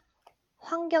Uh-huh.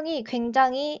 환경이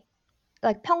굉장히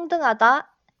like 평등하다.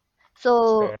 It's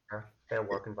So fair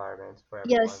work environment for yes,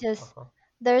 everyone. yes. Uh-huh.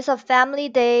 There's a family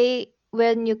day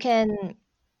when you can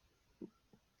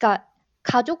그러니까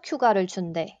가족 휴가를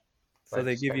준대. So Like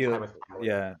they to give spend time you with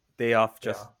family. day off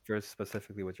Yeah. just for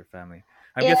specifically with your family.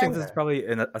 I'm guessing And this is Okay. probably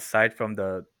aside from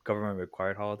the government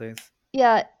required holidays.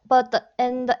 yeah, but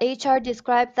the HR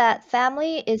described that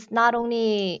family is not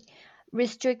only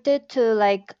restricted to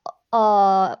like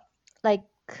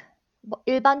뭐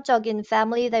일반적인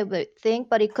family they would think,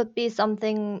 but it could be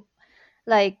something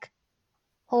like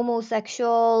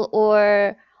homosexual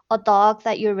or a dog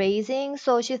that you're raising.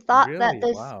 So she thought that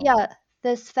Really? Wow.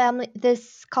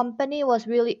 this company was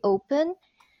really open,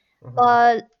 Mm-hmm.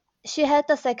 but she had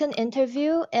the second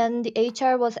interview and the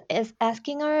HR is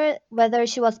asking her whether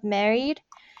she was married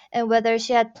and whether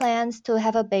she had plans to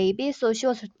have a baby. So she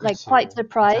was like quite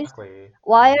surprised. Exactly.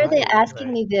 Why are they Right. asking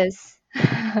Right. me this?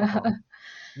 Uh-huh.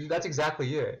 That's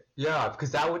exactly it. Yeah,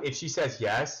 because that would, if she says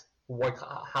yes, what,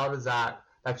 how does that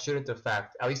shouldn't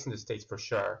affect, at least in the States for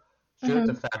sure, shouldn't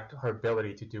Mhm. affect her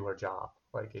ability to do her job.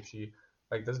 Like if she,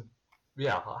 like doesn't,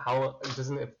 yeah, how, it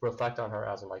doesn't it reflect on her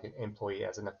as like an employee,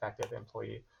 as an effective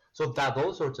employee. So that,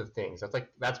 those sorts of things,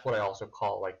 that's what I also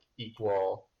call like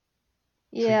equal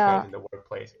treatment Yeah. in the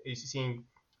workplace. Is seeing,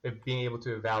 being able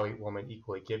to evaluate women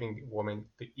equally, giving women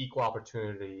the equal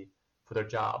opportunity for their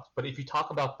jobs. But if you talk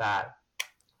about that,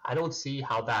 I don't see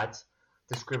how that's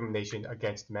discrimination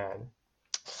against men.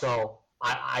 So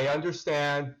I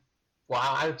understand. Well,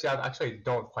 I actually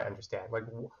don't quite understand. Like,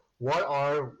 what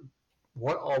are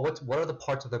what are the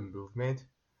parts of the movement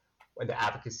and the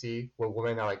advocacy where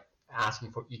women are like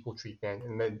asking for equal treatment,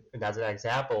 and then and as an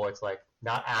example, it's like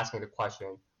not asking the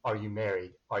question, "Are you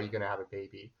married? Are you gonna have a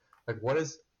baby?" Like, what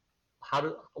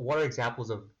are examples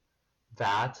of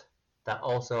that that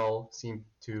also seem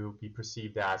to be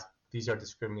perceived as these are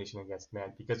discrimination against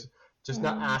men, because just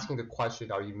not asking the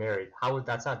question, are you married,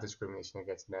 that's not discrimination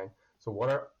against men. So what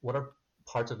are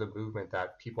parts of the movement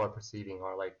that people are perceiving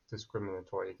are like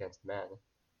discriminatory against men?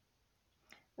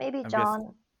 Maybe I'm guess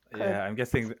John could. yeah, I'm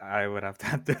guessing I would have to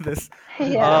answer this.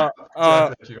 Yeah. Uh, John, uh,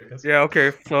 that's you, I guess. yeah,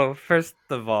 okay. So first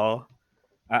of all,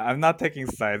 I'm not taking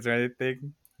sides or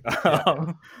anything. Yeah, yeah.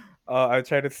 Um, I'll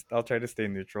try to stay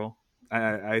neutral.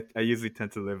 I usually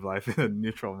tend to live life in a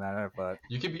neutral manner, but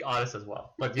You can be honest as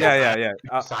well, but yeah, yeah, I yeah,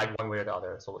 yeah, decide one way or the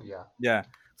other. So yeah. yeah.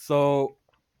 So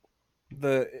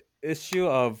the issue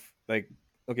of like,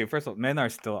 okay, first of all, men are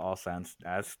still also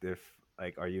asked if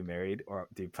like, are you married or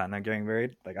do you plan on getting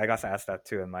married? Like, I got asked that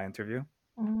too in my interview.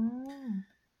 Mm.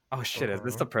 Oh shit, is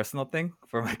this Mhm. a personal thing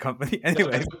for my company? No,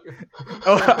 Anyways, that's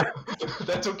oh okay.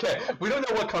 That's okay. We don't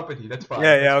know what company. That's fine.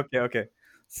 yeah, yeah, okay, okay.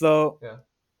 So Yeah.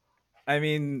 I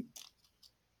mean,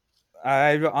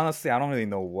 I honestly I don't really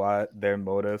know what their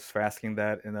motives for asking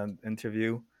that in an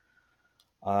interview.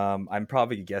 I'm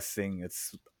probably guessing it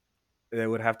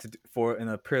would have to for in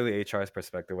a purely HR's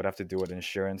perspective would have to do with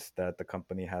insurance that the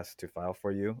company has to file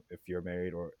for you if you're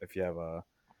married or if you have a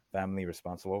family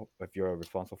responsible if you're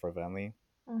responsible for a family.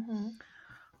 Mhm.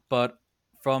 But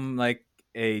from like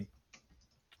a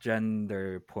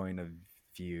gender point of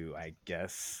view, I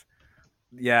guess.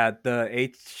 Yeah, the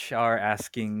HR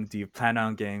asking, "Do you plan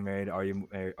on getting married? Are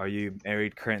you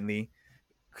married currently?"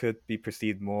 could be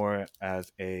perceived more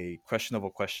as a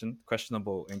questionable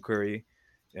inquiry,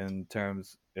 in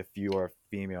terms if you are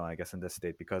female, I guess in this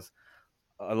state, because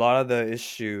a lot of the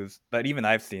issues that even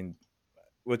I've seen,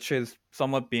 which is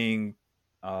somewhat being,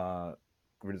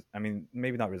 I mean,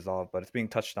 maybe not resolved, but it's being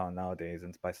touched on nowadays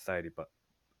and by society.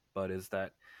 But is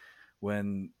that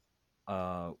when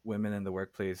women in the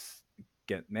workplace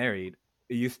get married,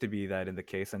 it used to be that in the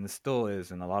case, and it still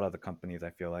is in a lot of the companies,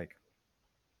 I feel like,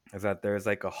 is that there's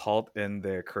like a halt in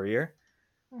their career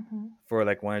Mhm. for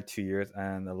like 1 or 2 years,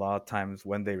 and a lot of times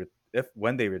if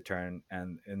when they return,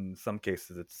 and in some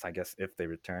cases it's I guess if they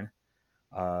return,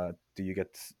 do you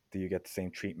get the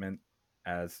same treatment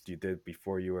as you did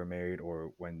before you were married,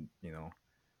 or when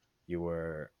you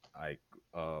were like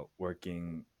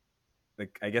working,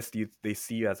 like I guess they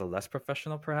see you as a less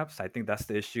professional, perhaps. I think that's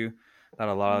the issue that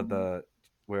a lot of Mhm. the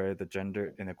where the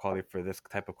gender inequality for this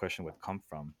type of question would come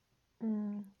from.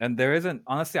 Mm. And there isn't,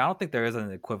 honestly, I don't think there is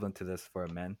an equivalent to this for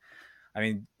men. I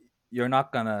mean, you're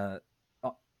not gonna,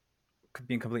 uh,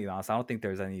 being completely honest, I don't think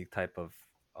there's any type of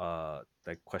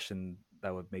like question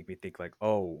that would make me think like,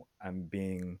 oh, I'm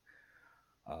being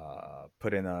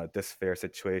put in a disfair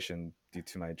situation due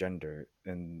to my gender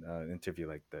in an interview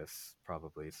like this,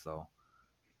 probably. So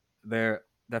there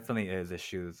definitely is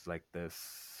issues like this.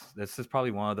 This is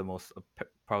probably one of the most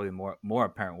probably more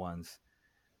apparent ones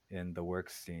in the work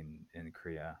scene in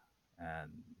Korea,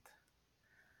 and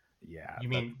yeah, You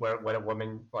that mean where when a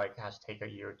woman like has to take a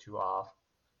year or two off,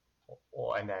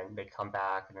 or and then they come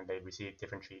back and then they receive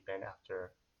different treatment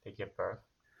after they give birth?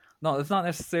 no, it's not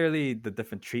necessarily the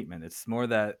different treatment. It's more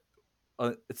that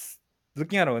it's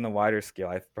looking at it on a wider scale.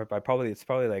 I probably it's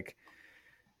probably like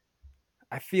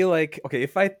I feel like, okay,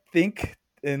 if I think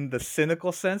in the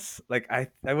cynical sense, like I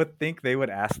would think they would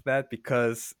ask that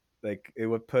because like it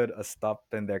would put a stop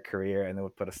in their career, and it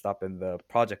would put a stop in the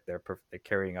project they're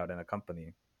carrying out in a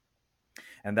company,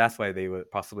 and that's why they would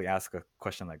possibly ask a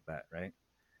question like that, right?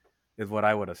 Is what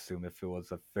I would assume if it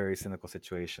was a very cynical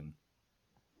situation.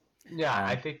 Yeah,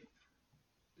 I And think.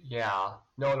 Yeah,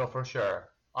 no, no, for sure.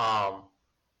 Um,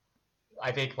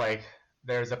 I think like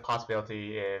there's a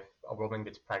possibility if a woman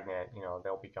gets pregnant,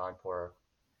 they'll be gone for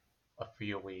a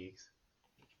few weeks.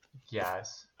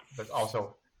 Yes, but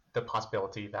also the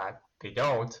possibility that they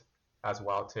don't as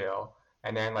well too.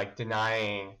 And then like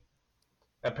denying.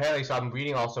 Apparently, so I'm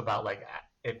reading also about like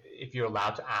if you're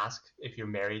allowed to ask if you're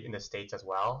married in the states as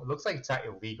well. It looks like it's not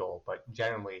illegal, but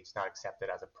generally it's not accepted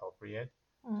as appropriate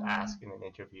to Mm. ask in an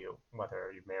interview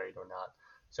whether you're married or not.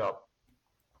 So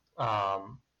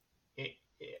um,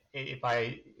 if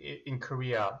in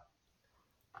Korea,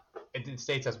 in the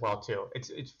states as well too.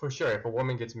 It's for sure if a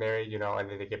woman gets married, and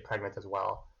then they get pregnant as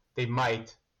well, they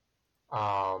might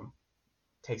um,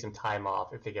 take some time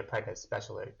off if they get pregnant,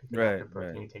 especially because right, after birth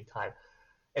right. you need to take time,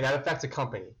 and that affects the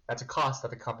company. That's a cost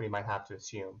that the company might have to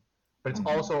assume. But it's Mhm.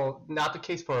 also not the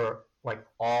case for like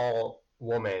all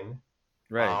women.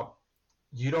 Right. Um,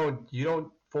 you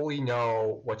don't fully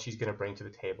know what she's gonna bring to the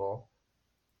table.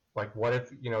 Like, what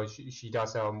if she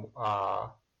does some?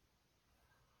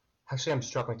 Actually, I'm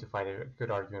struggling to find a good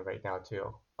argument right now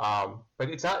too. But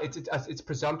it's not. It's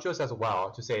presumptuous as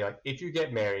well to say like if you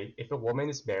get married, if a woman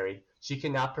is married, she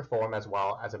cannot perform as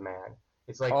well as a man.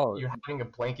 It's like Oh, you're having a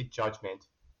blanket judgment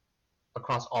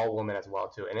across all women as well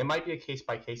too, and it might be a case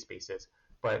by case basis.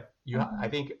 But I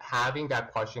Mhm. think having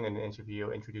that question in an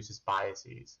interview introduces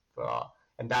biases,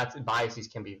 and that biases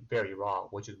can be very wrong,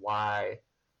 which is why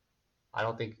I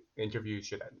don't think interviews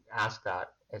should ask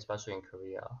that, especially in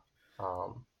Korea.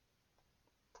 Um,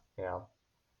 you know,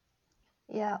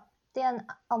 Yeah. Then,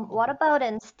 what about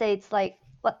in states? Like,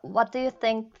 what do you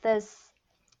think this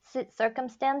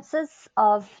circumstances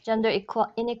of gender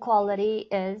inequality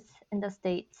is in the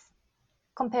states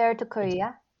compared to it's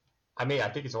Korea? I mean, I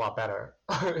think it's a lot better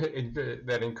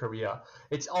than in Korea.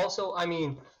 It's also, I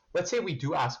mean, let's say we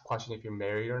do ask a question if you're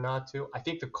married or not too. I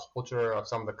think the culture of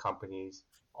some of the companies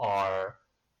are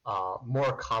more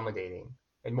accommodating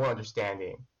and more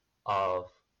understanding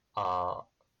of uh,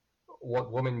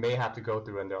 what women may have to go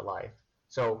through in their life.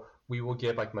 So we will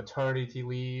give like maternity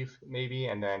leave maybe,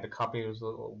 and then the companies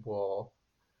will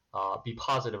be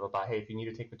positive about, hey, if you need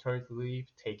to take maternity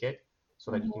leave, take it so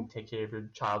that you Mm-hmm. can take care of your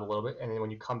child a little bit. And then when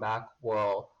you come back,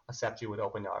 we'll accept you with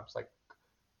open arms. Like,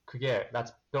 yeah,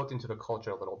 that's built into the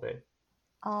culture a little bit.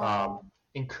 Um, Oh.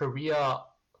 in Korea,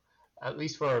 at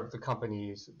least for the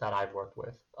companies that I've worked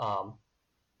with,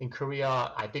 in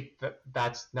Korea, I think that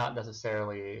that's not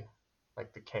necessarily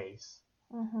like the case.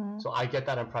 Mm-hmm. So I get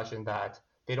that impression that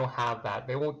they don't have that.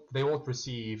 They won't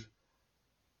receive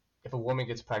if a woman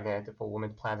gets pregnant, if a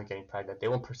woman plans on getting pregnant, they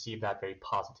won't perceive that very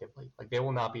positively. Like they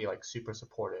will not be like super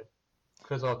supportive.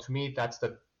 Because to me, that's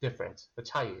the difference. The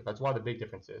chayi. That's one of the big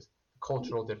differences.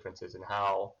 Cultural differences in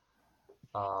how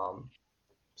um,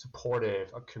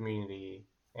 supportive a community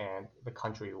and the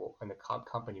country will, and the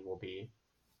company will be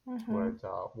Mm-hmm. towards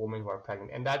women who are pregnant.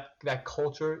 And that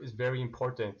culture is very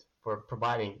important for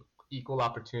providing equal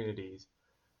opportunities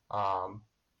um,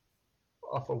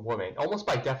 of a woman, almost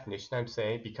by definition, I'm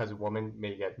saying, because a woman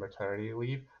may get maternity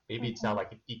leave, maybe it's Mm-hmm. not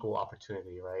like an equal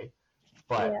opportunity, right?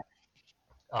 Yeah.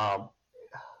 But um,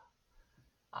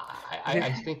 I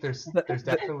okay. think there's The, there's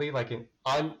the, definitely like an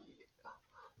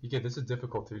again, this is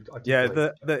difficult to yeah,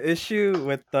 articulate. the issue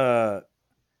with the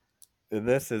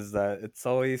this is that it's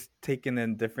always taken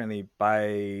in differently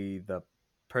by the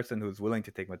person who's willing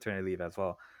to take maternity leave as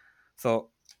well. So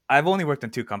I've only worked in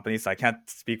two companies, so I can't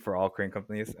speak for all Korean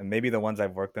companies, and maybe the ones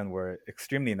I've worked in were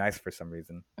extremely nice for some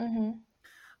reason. Mm-hmm.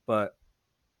 But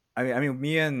I mean,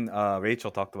 me and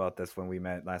Rachel talked about this when we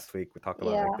met last week. We talked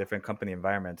about like Yeah. different company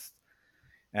environments,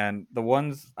 and the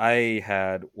ones I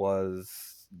had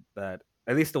was that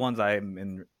at least the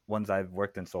ones I've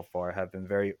worked in so far have been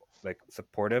very like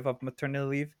supportive of maternity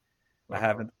leave.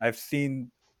 Uh-huh. I've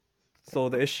seen. So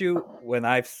the issue when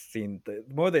I've seen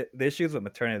the issues with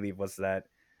maternity leave was that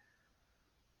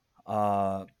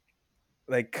uh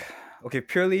like okay,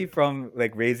 purely from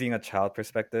like raising a child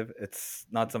perspective, it's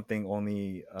not something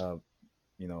only a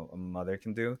mother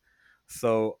can do.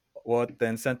 So what the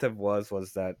incentive was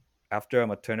that after a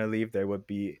maternity leave there would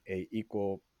be a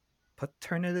equal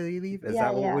paternity leave. Is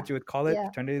Yeah. that Yeah. what you would call it? Yeah.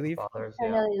 Paternity The leave? fathers, yeah.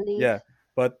 Paternity leave. Yeah.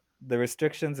 But the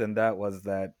restrictions in that was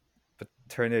that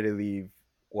paternity leave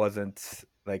wasn't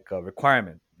like a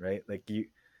requirement, right? Like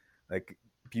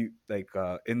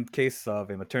in case of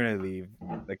a maternity leave,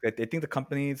 like I think the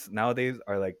companies nowadays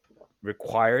are like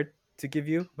required to give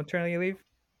you maternity leave,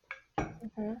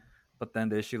 Mm-hmm. but then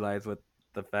the issue lies with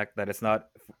the fact that it's not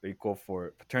equal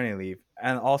for paternity leave,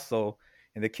 and also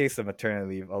in the case of maternity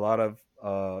leave, a lot of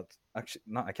actually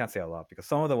not I can't say a lot because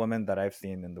some of the women that I've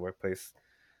seen in the workplace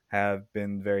have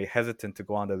been very hesitant to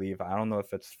go on the leave. I don't know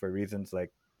if it's for reasons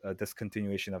like a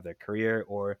discontinuation of their career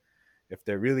or if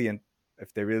they're really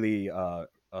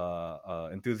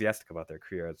enthusiastic about their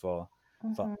career as well.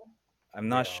 So Mm-hmm. I'm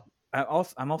not. Yeah.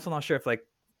 I'm also not sure if like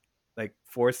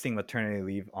forcing maternity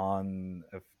leave on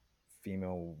a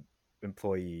female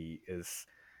employee is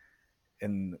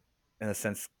in in a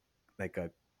sense like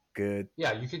a good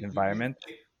Yeah, you could environment.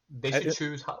 they I, should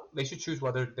choose they should choose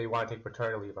whether they want to take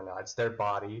paternity leave or not. It's their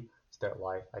body, it's their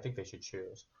life. I think they should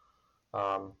choose.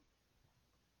 Um,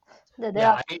 근데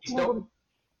yeah, 내가 I still 궁금.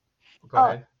 go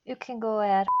ahead. You can go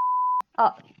ahead.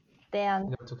 어, Dan.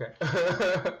 No, it's okay.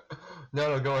 No,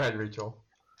 no, go ahead, Rachel.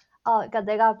 그러니까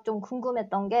내가 좀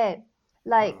궁금했던 게,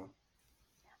 like, Mm,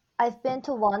 I've been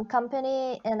to one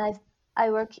company and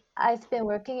I've been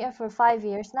working here for 5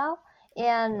 years now,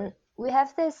 and right. we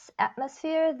have this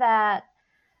atmosphere that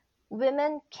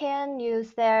women can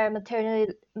use their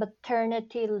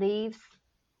maternity leaves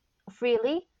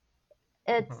freely.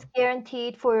 It's Mhm.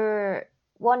 guaranteed for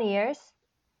 1 year,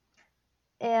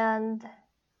 and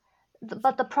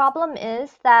but the problem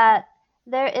is that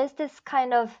there is this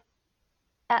kind of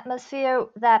atmosphere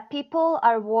that people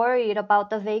are worried about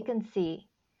the vacancy.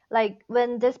 Like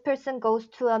when this person goes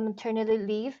to a maternity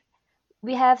leave,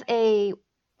 we have a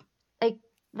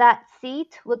that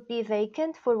seat would be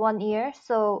vacant for 1 year.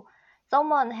 So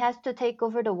someone has to take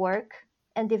over the work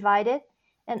and divide it,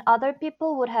 and other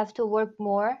people would have to work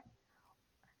more.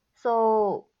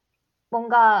 So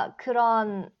뭔가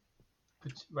그런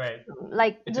Right.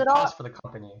 like It's a cost for the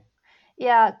company.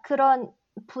 yeah, 그런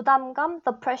부담감,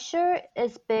 the pressure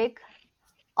is big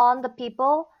on the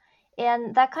people,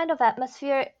 and that kind of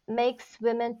atmosphere makes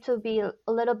women to be a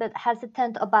little bit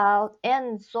hesitant about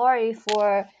and sorry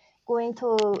for going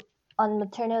to on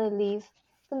maternity leave.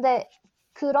 근데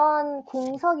그런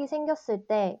공석이 생겼을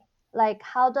때, like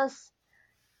how does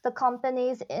the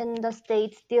companies in the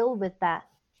states deal with that?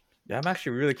 Yeah, I'm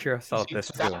actually really curious about See, this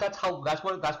so too. that's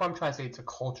what I'm trying to say. It's a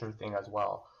culture thing as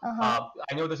well. Uh-huh.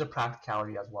 I know there's a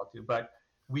practicality as well too, but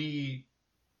there's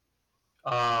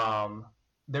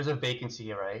a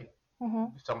vacancy, right?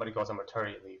 Mm-hmm. If somebody goes on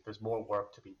maternity leave, there's more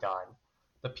work to be done.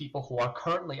 The people who are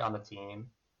currently on the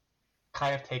team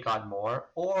kind of take on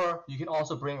more, or you can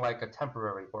also bring like a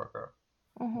temporary worker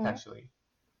potentially.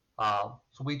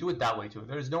 So we do it that way too.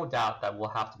 There's no doubt that we'll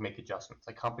have to make adjustments.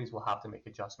 Like companies will have to make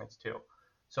adjustments too.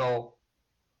 So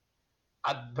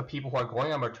the people who are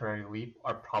going on maternity leave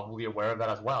are probably aware of that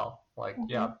as well. Like,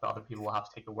 yeah, the other people will have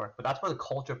to take the work, but that's where the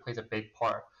culture plays a big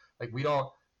part. Like, we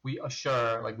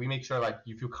make sure like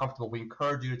you feel comfortable. We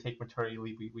encourage you to take maternity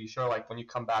leave. We ensure like when you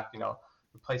come back, you know,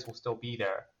 the place will still be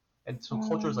there. And so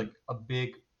culture is like a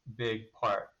big, big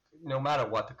part. No matter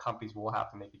what, the companies will have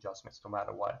to make adjustments no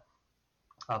matter what.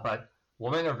 But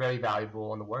women are very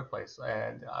valuable in the workplace,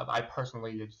 and I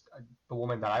personally, the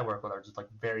women that I work with are just like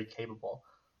very capable.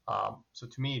 So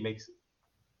to me, it makes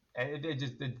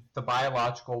the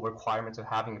biological requirements of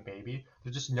having a baby.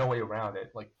 There's just no way around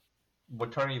it. Like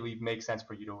maternity leave makes sense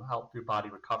for you to help your body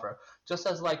recover. Just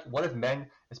as like, what if men,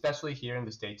 especially here in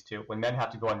the States too, when men have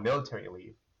to go on military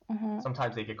leave,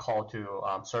 sometimes they get called to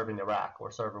serve in Iraq or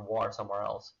serve in war somewhere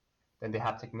else, then they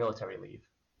have to take military leave.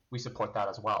 We support that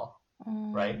as well.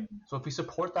 Right? So if we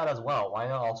support that as well, why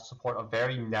not also support a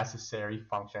very necessary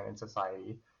function in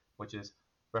society, which is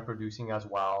reproducing as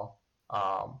well,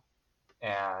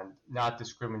 and not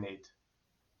discriminate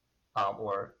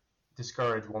or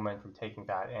discourage women from taking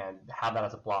that and have that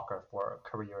as a blocker for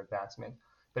career advancement.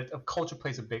 But culture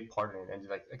plays a big part in it, and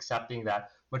like accepting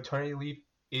that maternity leave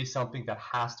is something that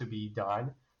has to be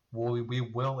done. We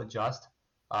will adjust.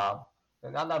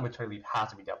 Not maternity leave has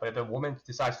to be done, but if a woman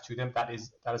decides to them, that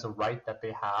is a right that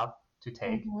they have to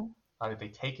take. If they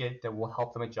take it, then we'll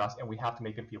help them adjust, and we have to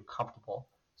make them feel comfortable.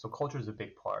 So culture is a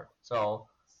big part. So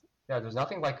yeah, there's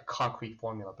nothing like a concrete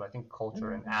formula, but I think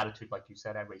culture and attitude, like you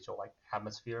said, and Rachel, like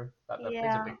atmosphere, that plays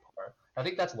a big part. I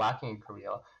think that's lacking in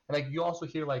Korea, and like you also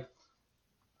hear like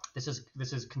this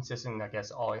is consistent, I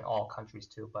guess, in all countries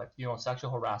too. But you know,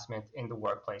 sexual harassment in the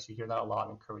workplace, you hear that a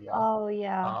lot in Korea. Oh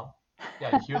yeah.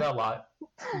 Yeah, you hear that a lot.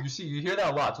 You hear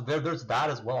that a lot. So there's that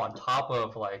as well on top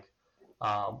of like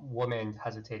women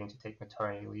hesitating to take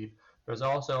maternity leave. There's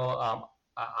also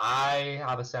I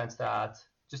have a sense that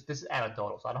just this is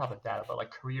anecdotal, so I don't have the data, but like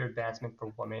career advancement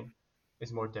for women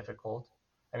is more difficult.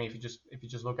 I mean, if you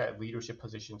just look at leadership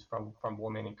positions from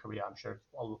women in Korea, I'm sure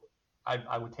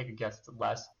I would take a guess it's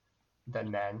less than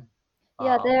men.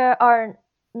 Yeah, there are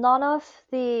none of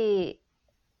the,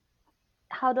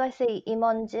 how do I say,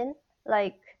 임원진,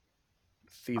 like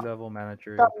C-level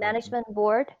manager. the management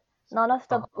board. None of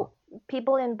the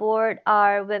people in board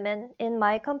are women. In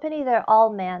my company, they're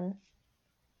all men.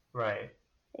 Right.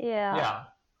 Yeah. Yeah.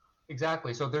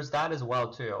 Exactly. So there's that as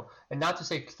well too. And not to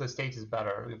say the States is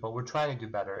better, but we're trying to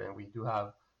do better, and we do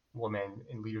have women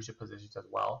in leadership positions as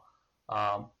well.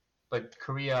 But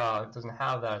Korea doesn't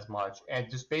have that as much. And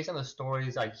just based on the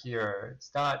stories I hear,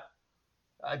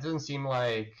 it doesn't seem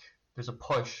like there's a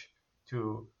push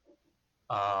to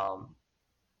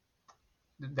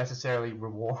necessarily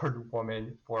reward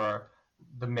women for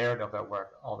the merit of their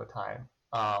work all the time.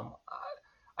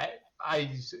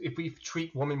 If we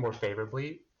treat women more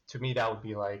favorably, to me that would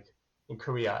be like in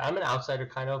Korea. I'm an outsider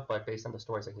kind of, but based on the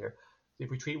stories I hear, if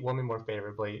we treat women more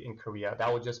favorably in Korea,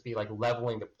 that would just be like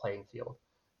leveling the playing field.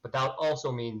 But that would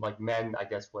also mean like men, I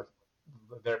guess, with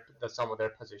some of their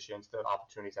positions, the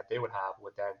opportunities that they would have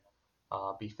would then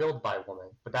be filled by women.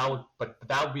 But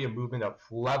that would be a movement of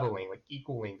leveling, like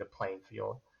equaling the playing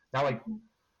field. Not like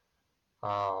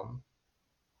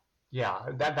yeah,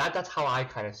 that's how I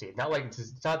kind of see it. Not like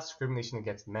it's not discrimination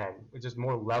against men. It's just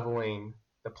more leveling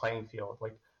the playing field.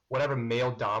 Like whatever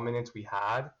male dominance we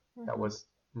had that was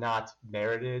not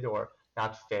merited or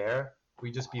not fair,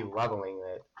 we'd just be leveling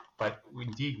it, but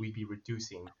indeed we'd be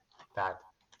reducing that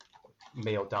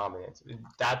male dominance.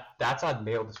 That's not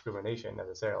male discrimination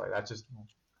necessarily. That's just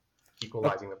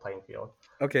equalizing the playing field.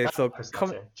 Okay, That's so my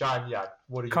perception. John, yeah,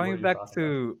 what are coming your back thoughts on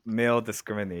to male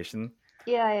discrimination.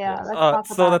 Yeah, Yes. let's talk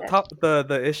So about it.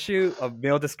 the issue of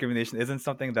male discrimination isn't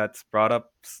something that's brought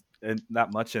up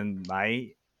that much in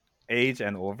my age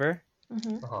and over,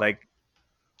 Hmm. Uh-huh. like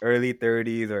early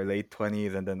 30s or late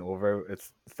 20s and then over.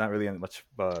 It's not really much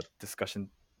of a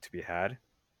discussion to be had.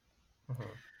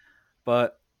 Mhm.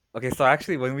 But okay, so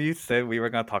actually, when we said we were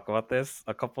gonna talk about this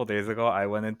a couple days ago, I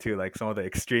went into like some of the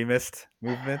extremist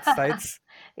movement sites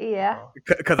Yeah. Uh-huh.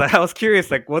 because I was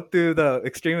curious, like, what do the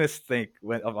extremists think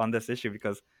on this issue?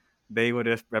 Because they would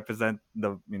just represent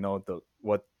the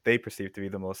what they perceive to be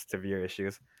the most severe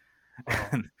issues. Uh-huh.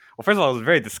 And, well, first of all, it was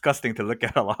very disgusting to look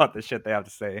at a lot of the shit they have to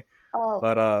say. Oh,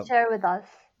 But share with us.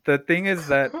 the thing is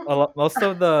that most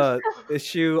of the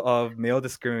issue of male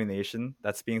discrimination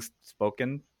that's being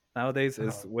spoken nowadays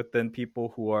is Uh-huh. within people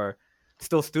who are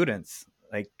still students,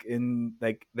 like in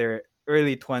like their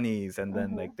early 20s and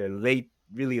then Mhm. like their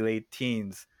really late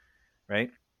teens,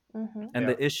 right? Mhm. And Yeah.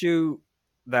 the issue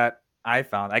that I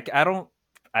found,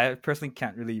 I personally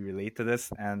can't really relate to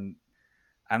this, and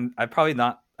I'm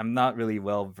not really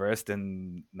well versed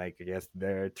in, like, I guess,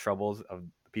 their troubles of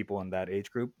people in that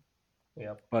age group.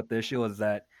 Yep. But the issue is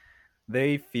that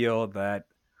they feel that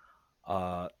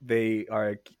they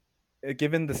are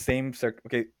given the same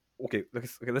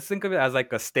let's think of it as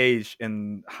like a stage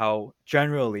in how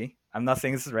generally, I'm not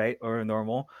saying this is right or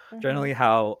normal, Mhm. generally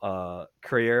how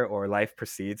career or life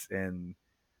proceeds in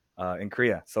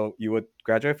Korea. So you would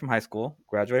graduate from high school,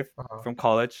 graduate Uh-huh. from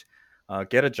college,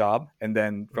 get a job, and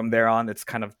then from Mhm. there on, it's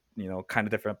kind of kind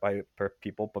of different by per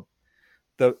people. But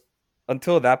the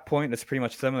until that point, it's pretty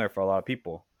much similar for a lot of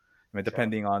people. I mean, Sure.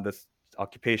 depending on this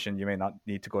occupation, you may not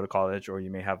need to go to college, or you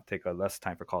may have to take a less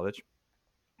time for college.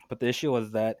 But the issue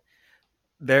was that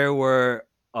there were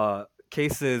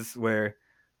cases where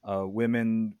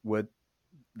women would,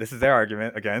 this is their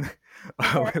argument again,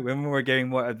 Yeah. women were getting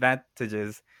more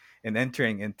advantages in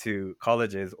entering into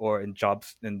colleges or in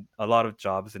jobs, in a lot of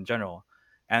jobs in general.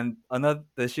 And another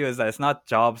issue is that it's not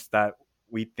jobs that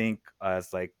we think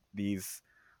as like these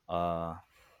uh,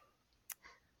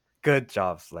 good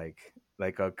jobs, like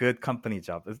a good company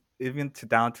job. It's even to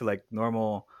down to like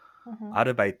normal Mhm.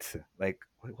 Arbeit, like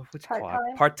what would you Part call it?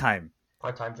 time. Part time.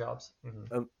 Part-time jobs.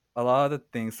 Mm-hmm. A lot of the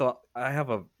things. So I have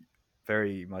a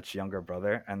very much younger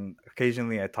brother, and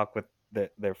occasionally I talk with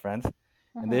their friends.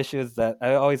 And the Mhm. issue is that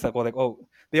I always like, well, like, oh,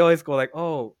 they always go like,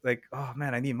 oh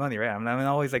man, I need money, right? I'm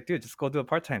always like, dude, just go do a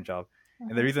part time job.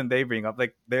 And the Mhm. reason they bring up,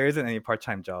 like, there isn't any part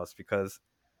time jobs because,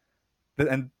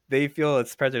 and they feel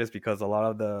it's prejudice because a lot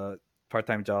of the part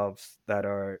time jobs that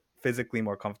are physically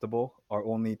more comfortable are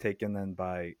only taken in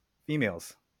by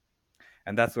females,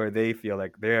 and that's where they feel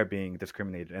like they're being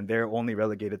discriminated, and they're only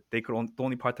relegated. The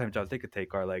only part time jobs they could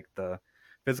take are like the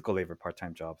physical labor part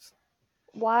time jobs,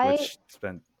 Why? which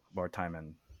spend more time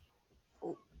in.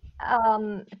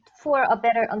 Um, for a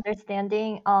better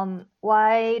understanding,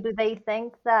 why do they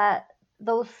think that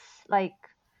those like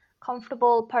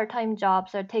comfortable part-time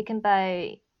jobs are taken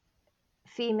by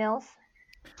females?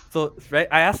 So right,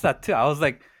 I asked that too. I was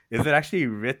like, is it actually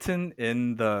written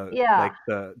in the Yeah. like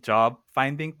the job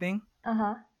finding thing?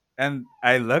 Uh-huh. And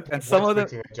I looked, and some What's of the,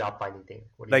 written in a job finding thing?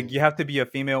 What do you like, mean? you have to be a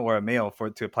female or a male for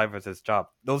to apply for this job.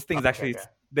 Those things Okay. actually,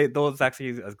 Okay. those actually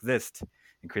exist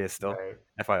in Korea still, Right.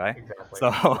 FYI. Exactly. So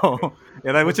Right.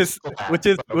 yeah, like, Which is so bad.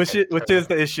 But okay. which Fair is enough.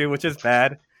 the issue, which is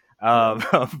bad. Yeah.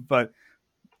 Um, but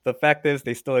the fact is,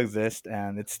 they still exist,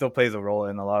 and it still plays a role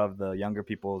in a lot of the younger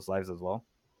people's lives as well.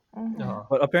 Mhm. Uh-huh.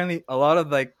 But apparently, a lot of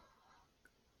like,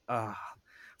 uh,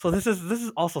 so this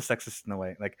is also sexist in a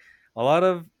way. Like, a lot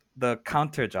of the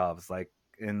counter jobs, like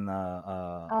in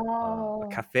a Oh.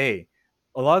 cafe,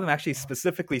 a lot of them actually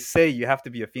specifically say you have to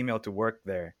be a female to work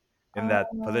there in that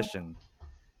Oh. position.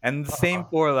 And the same Uh-huh.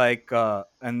 for like,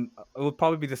 and it would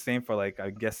probably be the same for, like,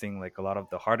 I'm guessing, like a lot of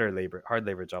the hard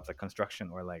labor jobs, like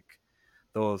construction, or like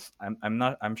those. I'm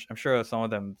not. I'm sure some of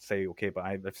them say okay, but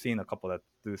I've seen a couple that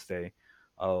do say,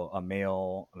 oh, a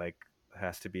male like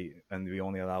has to be, and we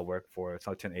only allow work for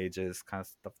certain ages, kind of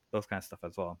stuff, those kind of stuff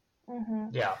as well. Mhm.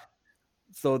 Yeah.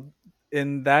 So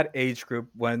in that age group,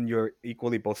 when you're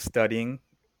equally both studying,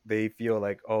 they feel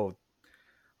like, oh,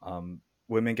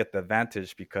 women get the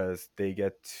advantage because they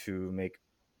get to make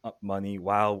up money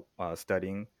while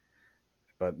studying,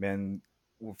 but men,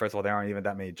 well, first of all, there aren't even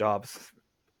that many jobs.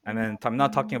 And then I'm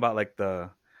not talking Mhm. about like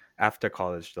the after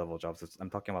college level jobs. I'm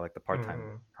talking about like the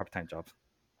Mm-hmm. part time jobs.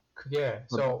 Yeah.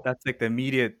 So So that's like the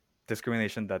immediate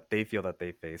discrimination that they feel that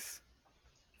they face.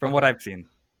 from what Okay. I've seen.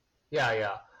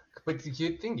 Yeah. But the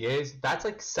thing is, that's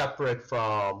like separate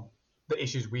from the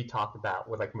issues we talked about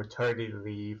with like maternity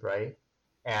leave, right?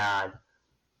 And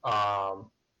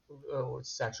um,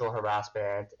 sexual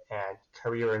harassment and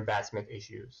career investment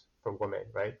issues for women,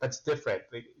 right? That's different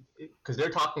because they're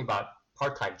talking about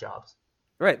part-time jobs.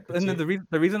 Right. But And then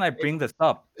the reason I bring this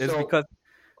up is so, because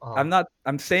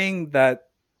I'm saying that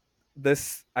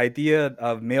this idea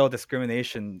of male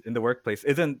discrimination in the workplace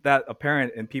isn't that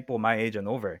apparent in people my age and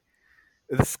over.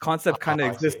 This concept kind of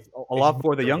I see. exists a It's lot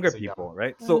for the very younger so young. people,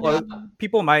 right? So Yeah.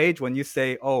 people my age, when you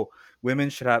say, "Oh, women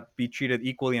should be treated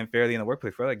equally and fairly in the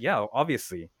workplace," we're like, "Yeah,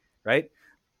 obviously," right?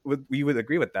 We would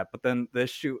agree with that. But then the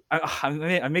issue,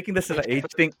 I'm making this as an age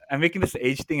thing. I'm making this an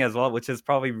age thing as well, which is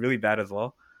probably really bad as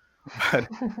well. But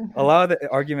a lot of the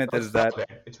argument It's is that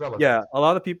relevant. It's relevant. yeah, a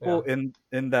lot of people Yeah.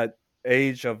 in that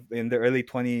age of in the early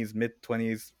 20s, mid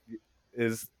 20s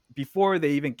is before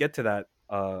they even get to that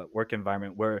work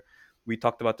environment where we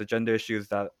talked about the gender issues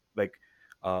that like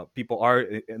people are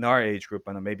in our age group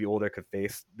and maybe older could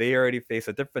face. They already face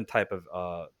a different type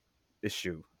of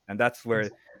issue, and that's where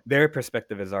their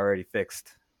perspective is already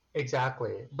fixed.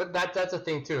 Exactly, but that's the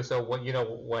thing too. So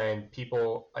when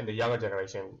people in the younger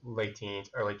generation, late teens,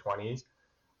 early 20s,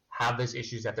 have these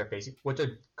issues that they're facing, which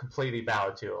are completely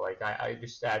valid too. Like I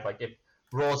just said, like if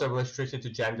roles are restricted to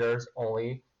genders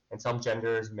only, and some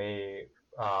genders may,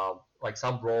 like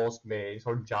some roles may,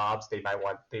 certain jobs they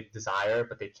desire,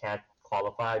 but they can't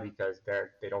qualify because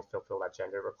they don't fulfill that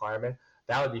gender requirement.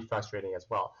 That would be frustrating as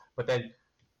well. But then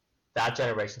that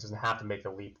generation doesn't have to make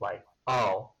the leap like,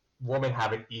 oh, women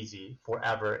have it easy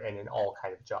forever and in all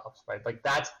kind of jobs, right? Like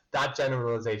that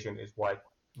generalization is what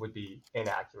would be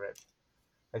inaccurate.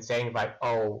 And saying like,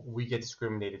 oh, we get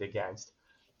discriminated against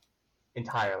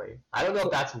entirely. I don't know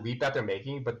if that's a leap that they're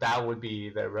making, but that would be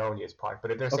the erroneous part.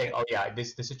 But if they're saying, oh yeah,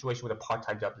 this situation with a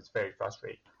part-time job is very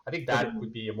frustrating, I think that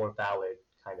would be a more valid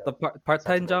kind The of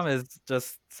part-time sensible. job is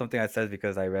just something I said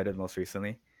because I read it most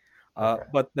recently. Okay.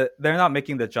 But they're not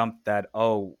making the jump that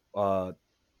uh,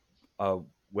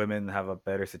 women have a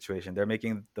better situation. They're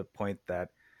making the point that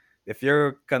if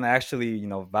you're gonna actually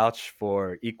vouch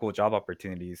for equal job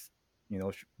opportunities,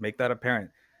 make that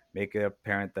apparent. Make it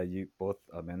apparent that you both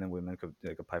men and women could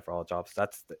apply for all jobs.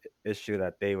 That's the issue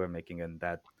that they were making, and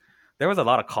that there was a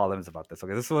lot of columns about this.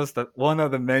 Okay, this was one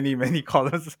of the many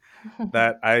columns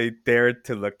that I dared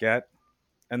to look at,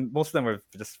 and most of them were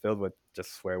just filled with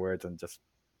just swear words and just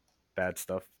bad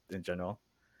stuff in general.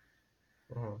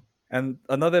 Mm-hmm. And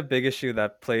another big issue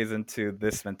that plays into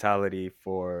this mentality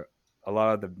for a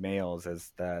lot of the males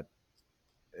is that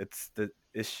it's the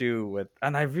issue with,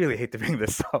 and I really hate to bring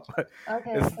this up, but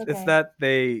it's that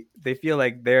they feel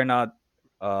like they're not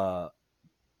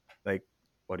like,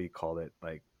 what do you call it,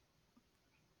 like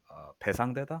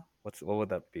배상되다? What would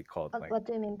that be called? Like, What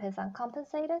do you mean, pesan?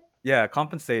 Compensated? yeah,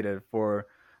 compensated for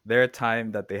their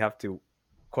time that they have to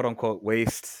quote unquote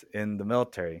waste in the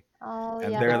military. Oh,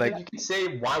 And yeah. they're But like, you can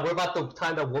say, why? What about the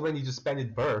time that woman needs to spend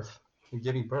in birth, in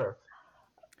giving birth?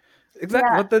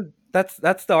 exactly. Yeah. But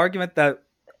that's the argument that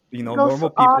Goes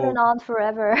normal on people, and on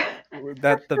forever.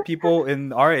 that the people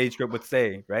in our age group would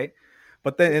say, right?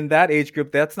 But then in that age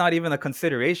group, that's not even a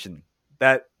consideration.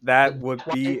 That would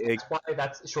be a, That's why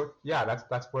that's short. Yeah,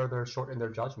 that's where they're short in their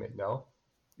judgment. No,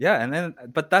 yeah, and then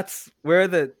but that's where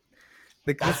the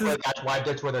like this is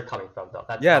that's where they're coming from, though.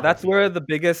 That's yeah, how they that's view where it. the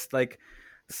biggest like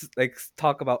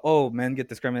talk about, oh, men get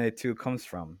discriminated too comes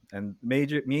from, and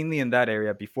mainly in that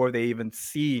area before they even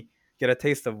get a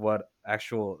taste of what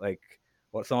actual, like,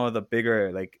 what some of the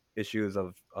bigger like issues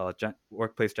of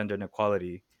workplace gender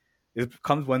inequality it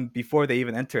comes when before they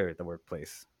even enter the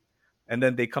workplace, and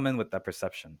then they come in with that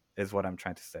perception is what I'm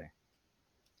trying to say.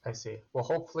 I see. Well,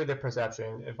 hopefully the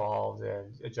perception evolves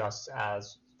and adjusts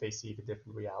as they see the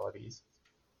different realities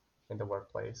in the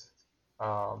workplace.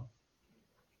 Um,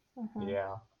 Mhm.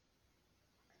 yeah.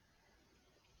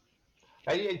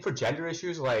 And for gender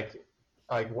issues, like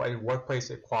workplace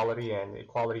equality and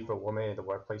equality for women in the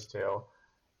workplace too,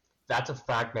 that's a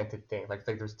fragmented thing. Like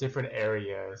there's different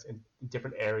areas, and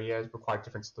different areas require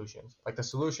different solutions. Like the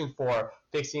solution for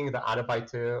fixing the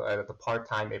Arbeiter, the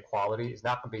part-time equality, is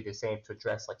not going to be the same to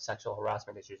address like sexual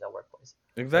harassment issues at workplace.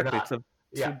 They're Exactly, not. it's a too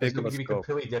Yeah, it's big of going a to be scope.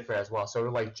 completely different as well. So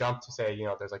like jump to say,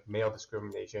 there's like male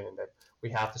discrimination, and that we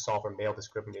have to solve for male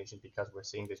discrimination because we're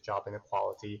seeing this job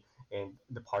inequality in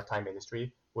the part-time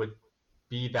industry would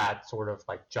be that sort of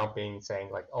like jumping, saying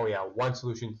like, oh yeah, one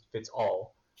solution fits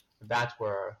all. That's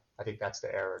where I think that's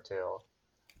the error too.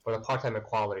 For the part-time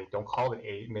equality, don't call it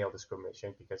a male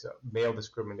discrimination, because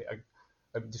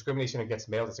discrimination against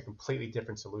males is a completely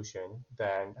different solution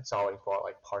than solving for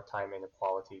like part-time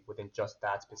inequality within just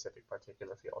that specific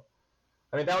particular field.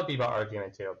 I mean, that would be my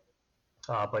argument too.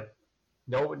 But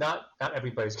no, not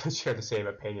everybody's gonna share the same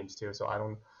opinions too. So I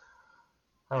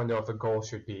don't know if the goal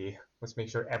should be let's make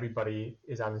sure everybody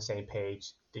is on the same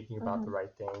page, thinking about the right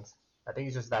things. I think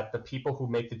it's just that the people who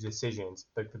make the decisions,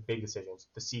 the big decisions,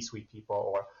 the C-suite people,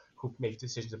 or who make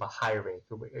decisions about hiring,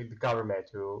 the government,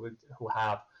 who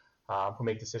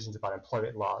make decisions about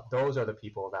employment law, those are the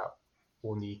people that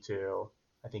will need to,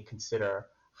 I think, consider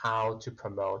how to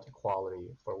promote equality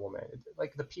for women.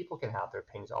 Like the people can have their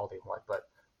opinions all they want, but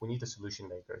we need the solution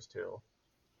makers to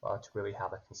really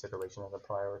have a consideration as a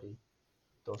priority.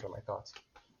 Those are my thoughts.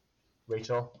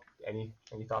 Rachel, any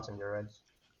thoughts on your end?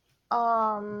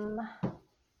 Um,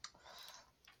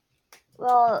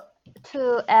 well,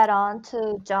 to add on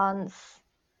to John's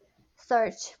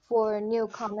search for new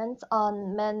comments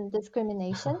on men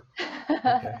discrimination,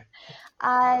 Okay.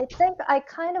 I think I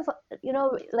kind of,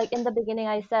 like in the beginning,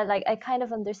 I said, like, I kind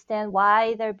of understand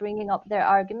why they're bringing up their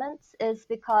arguments is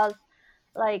because,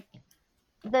 like,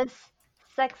 this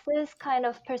sexist kind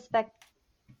of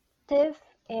perspective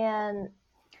and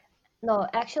no,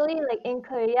 actually, like in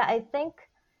Korea, I think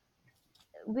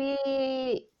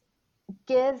we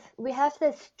have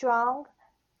this strong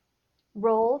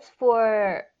roles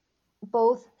for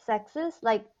both sexes,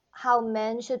 like how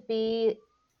men should be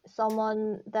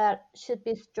someone that should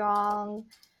be strong,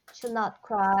 should not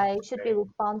cry, should be Okay.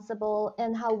 responsible,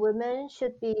 and how women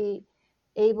should be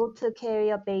able to carry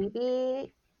a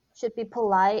baby, should be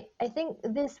polite. I think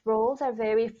these roles are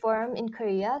very firm in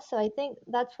Korea, so I think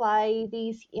that's why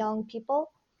these young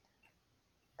people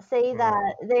say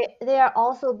that they are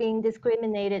also being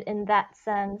discriminated in that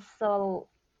sense. So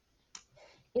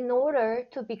in order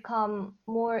to become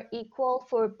more equal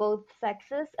for both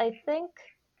sexes, I think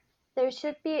there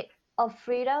should be a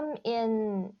freedom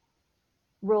in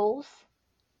roles,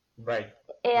 Right.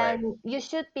 and Right. you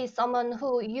should be someone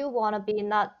who you want to be,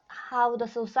 not how the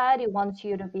society wants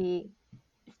you to be,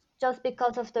 just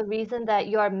because of the reason that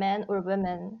you are men or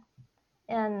women.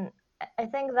 And I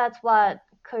think that's what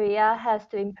Korea has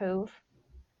to improve.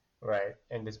 Right.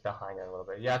 And it's behind it a little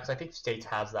bit. Yeah, because I think states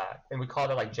has that, and we call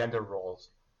it like gender roles,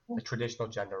 like traditional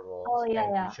gender Oh roles, yeah,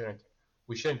 and yeah.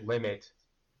 we shouldn't limit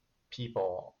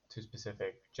people to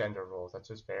specific gender roles. That's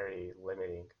just very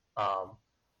limiting.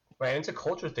 Right, and it's a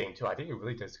culture thing too. I think it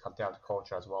really does come down to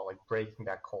culture as well, like breaking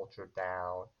that culture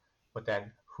down. But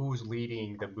then who's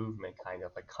leading the movement? Kind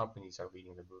of like companies are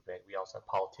leading the movement. We also have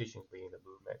politicians leading the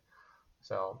movement.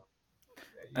 So yeah,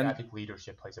 I And think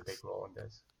leadership plays a big role in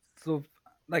this. so,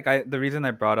 like, the reason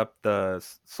I brought up the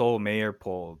Seoul mayor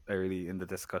poll early in the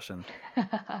discussion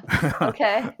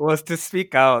Okay. was to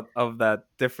speak out of that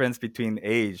difference between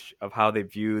age of how they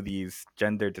view these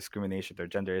gender discrimination or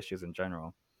gender issues in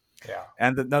general. Yeah.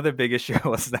 And another big issue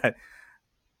was that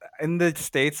in the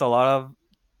States, a lot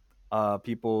of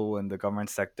people in the government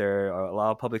sector, a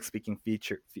lot of public speaking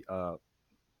figures,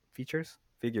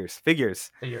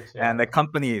 Figures. and Yeah. the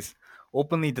companies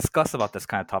openly discuss about this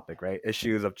kind of topic, right?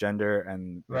 Issues of gender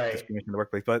and like Right. discrimination in the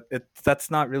workplace, but that's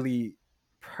not really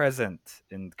present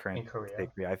in current In Korea. state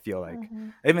Korea, I feel like.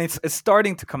 Mhm. I mean, it's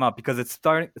starting to come up because it's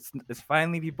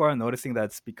finally people are noticing that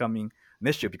it's becoming an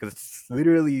issue because it's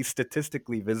literally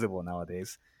statistically visible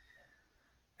nowadays.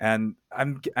 And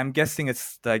I'm guessing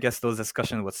I guess those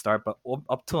discussions would start, but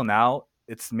up till now,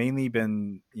 it's mainly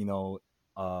been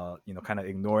kind of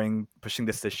ignoring, pushing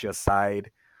this issue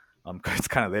aside. It's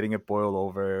kind of letting it boil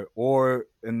over, or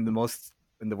in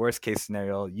the worst case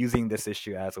scenario, using this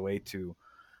issue as a way to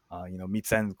meet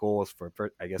certain goals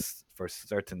I guess for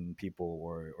certain people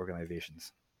or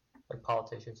organizations. Like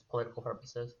politicians, political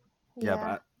purposes. Yeah, Yeah.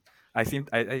 but I feel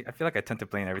like I tend to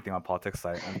blame everything on politics.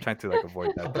 I'm trying to like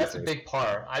avoid that But these that's a days. big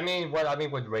part.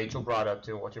 What Rachel brought up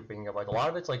too, what you're bringing up, like a lot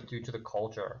of it's like due to the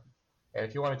culture. And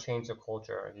if you want to change the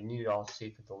culture, you need to also see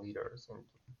through the leaders and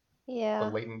the Yeah.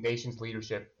 nation's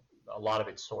leadership. A lot of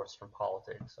it's sourced from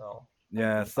politics. So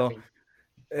Yeah, I so think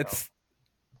it's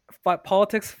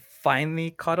politics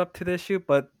finally caught up to the issue,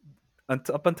 but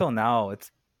up until now,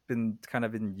 it's been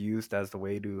used as the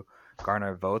way to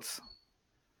garner votes.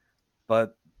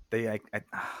 But I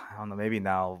don't know. Maybe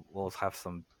now we'll have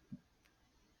some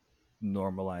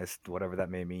normalized, whatever that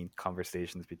may mean,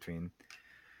 conversations between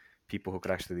people who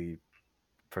could actually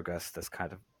progress this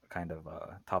kind of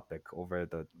topic over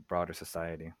the broader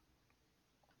society.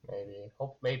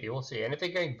 maybe we'll see. And if they're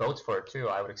getting votes for it too,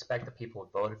 I would expect the people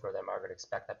who voted for them are going to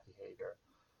expect that behavior.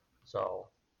 So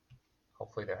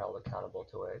hopefully they're held accountable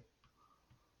to it.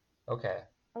 Okay.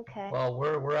 Okay. Well,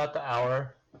 we're at the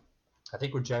hour. I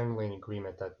think we're generally in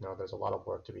agreement that there's a lot of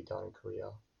work to be done in Korea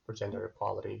for gender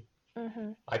equality.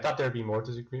 Mm-hmm. I thought there'd be more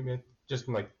disagreement, just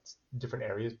in like different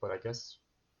areas, but I guess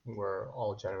we're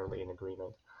all generally in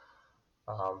agreement.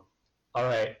 All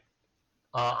right.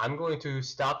 I'm going to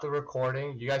stop the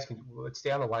recording. You guys can let's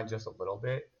stay on the line just a little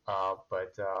bit,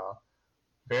 but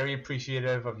very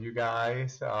appreciative of you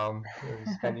guys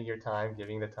spending your time,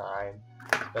 giving the time,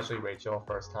 especially Rachel,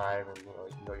 first time, and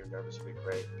you're nervous, you'll be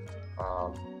great.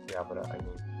 Yeah, but I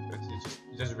mean, it's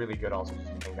just really good also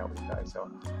just to hang out with you guys. So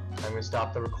I'm gonna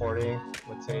stop the recording.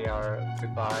 Let's say our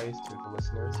goodbyes to the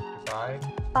listeners. Goodbye.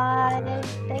 Bye.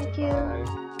 Thank you.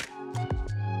 Bye.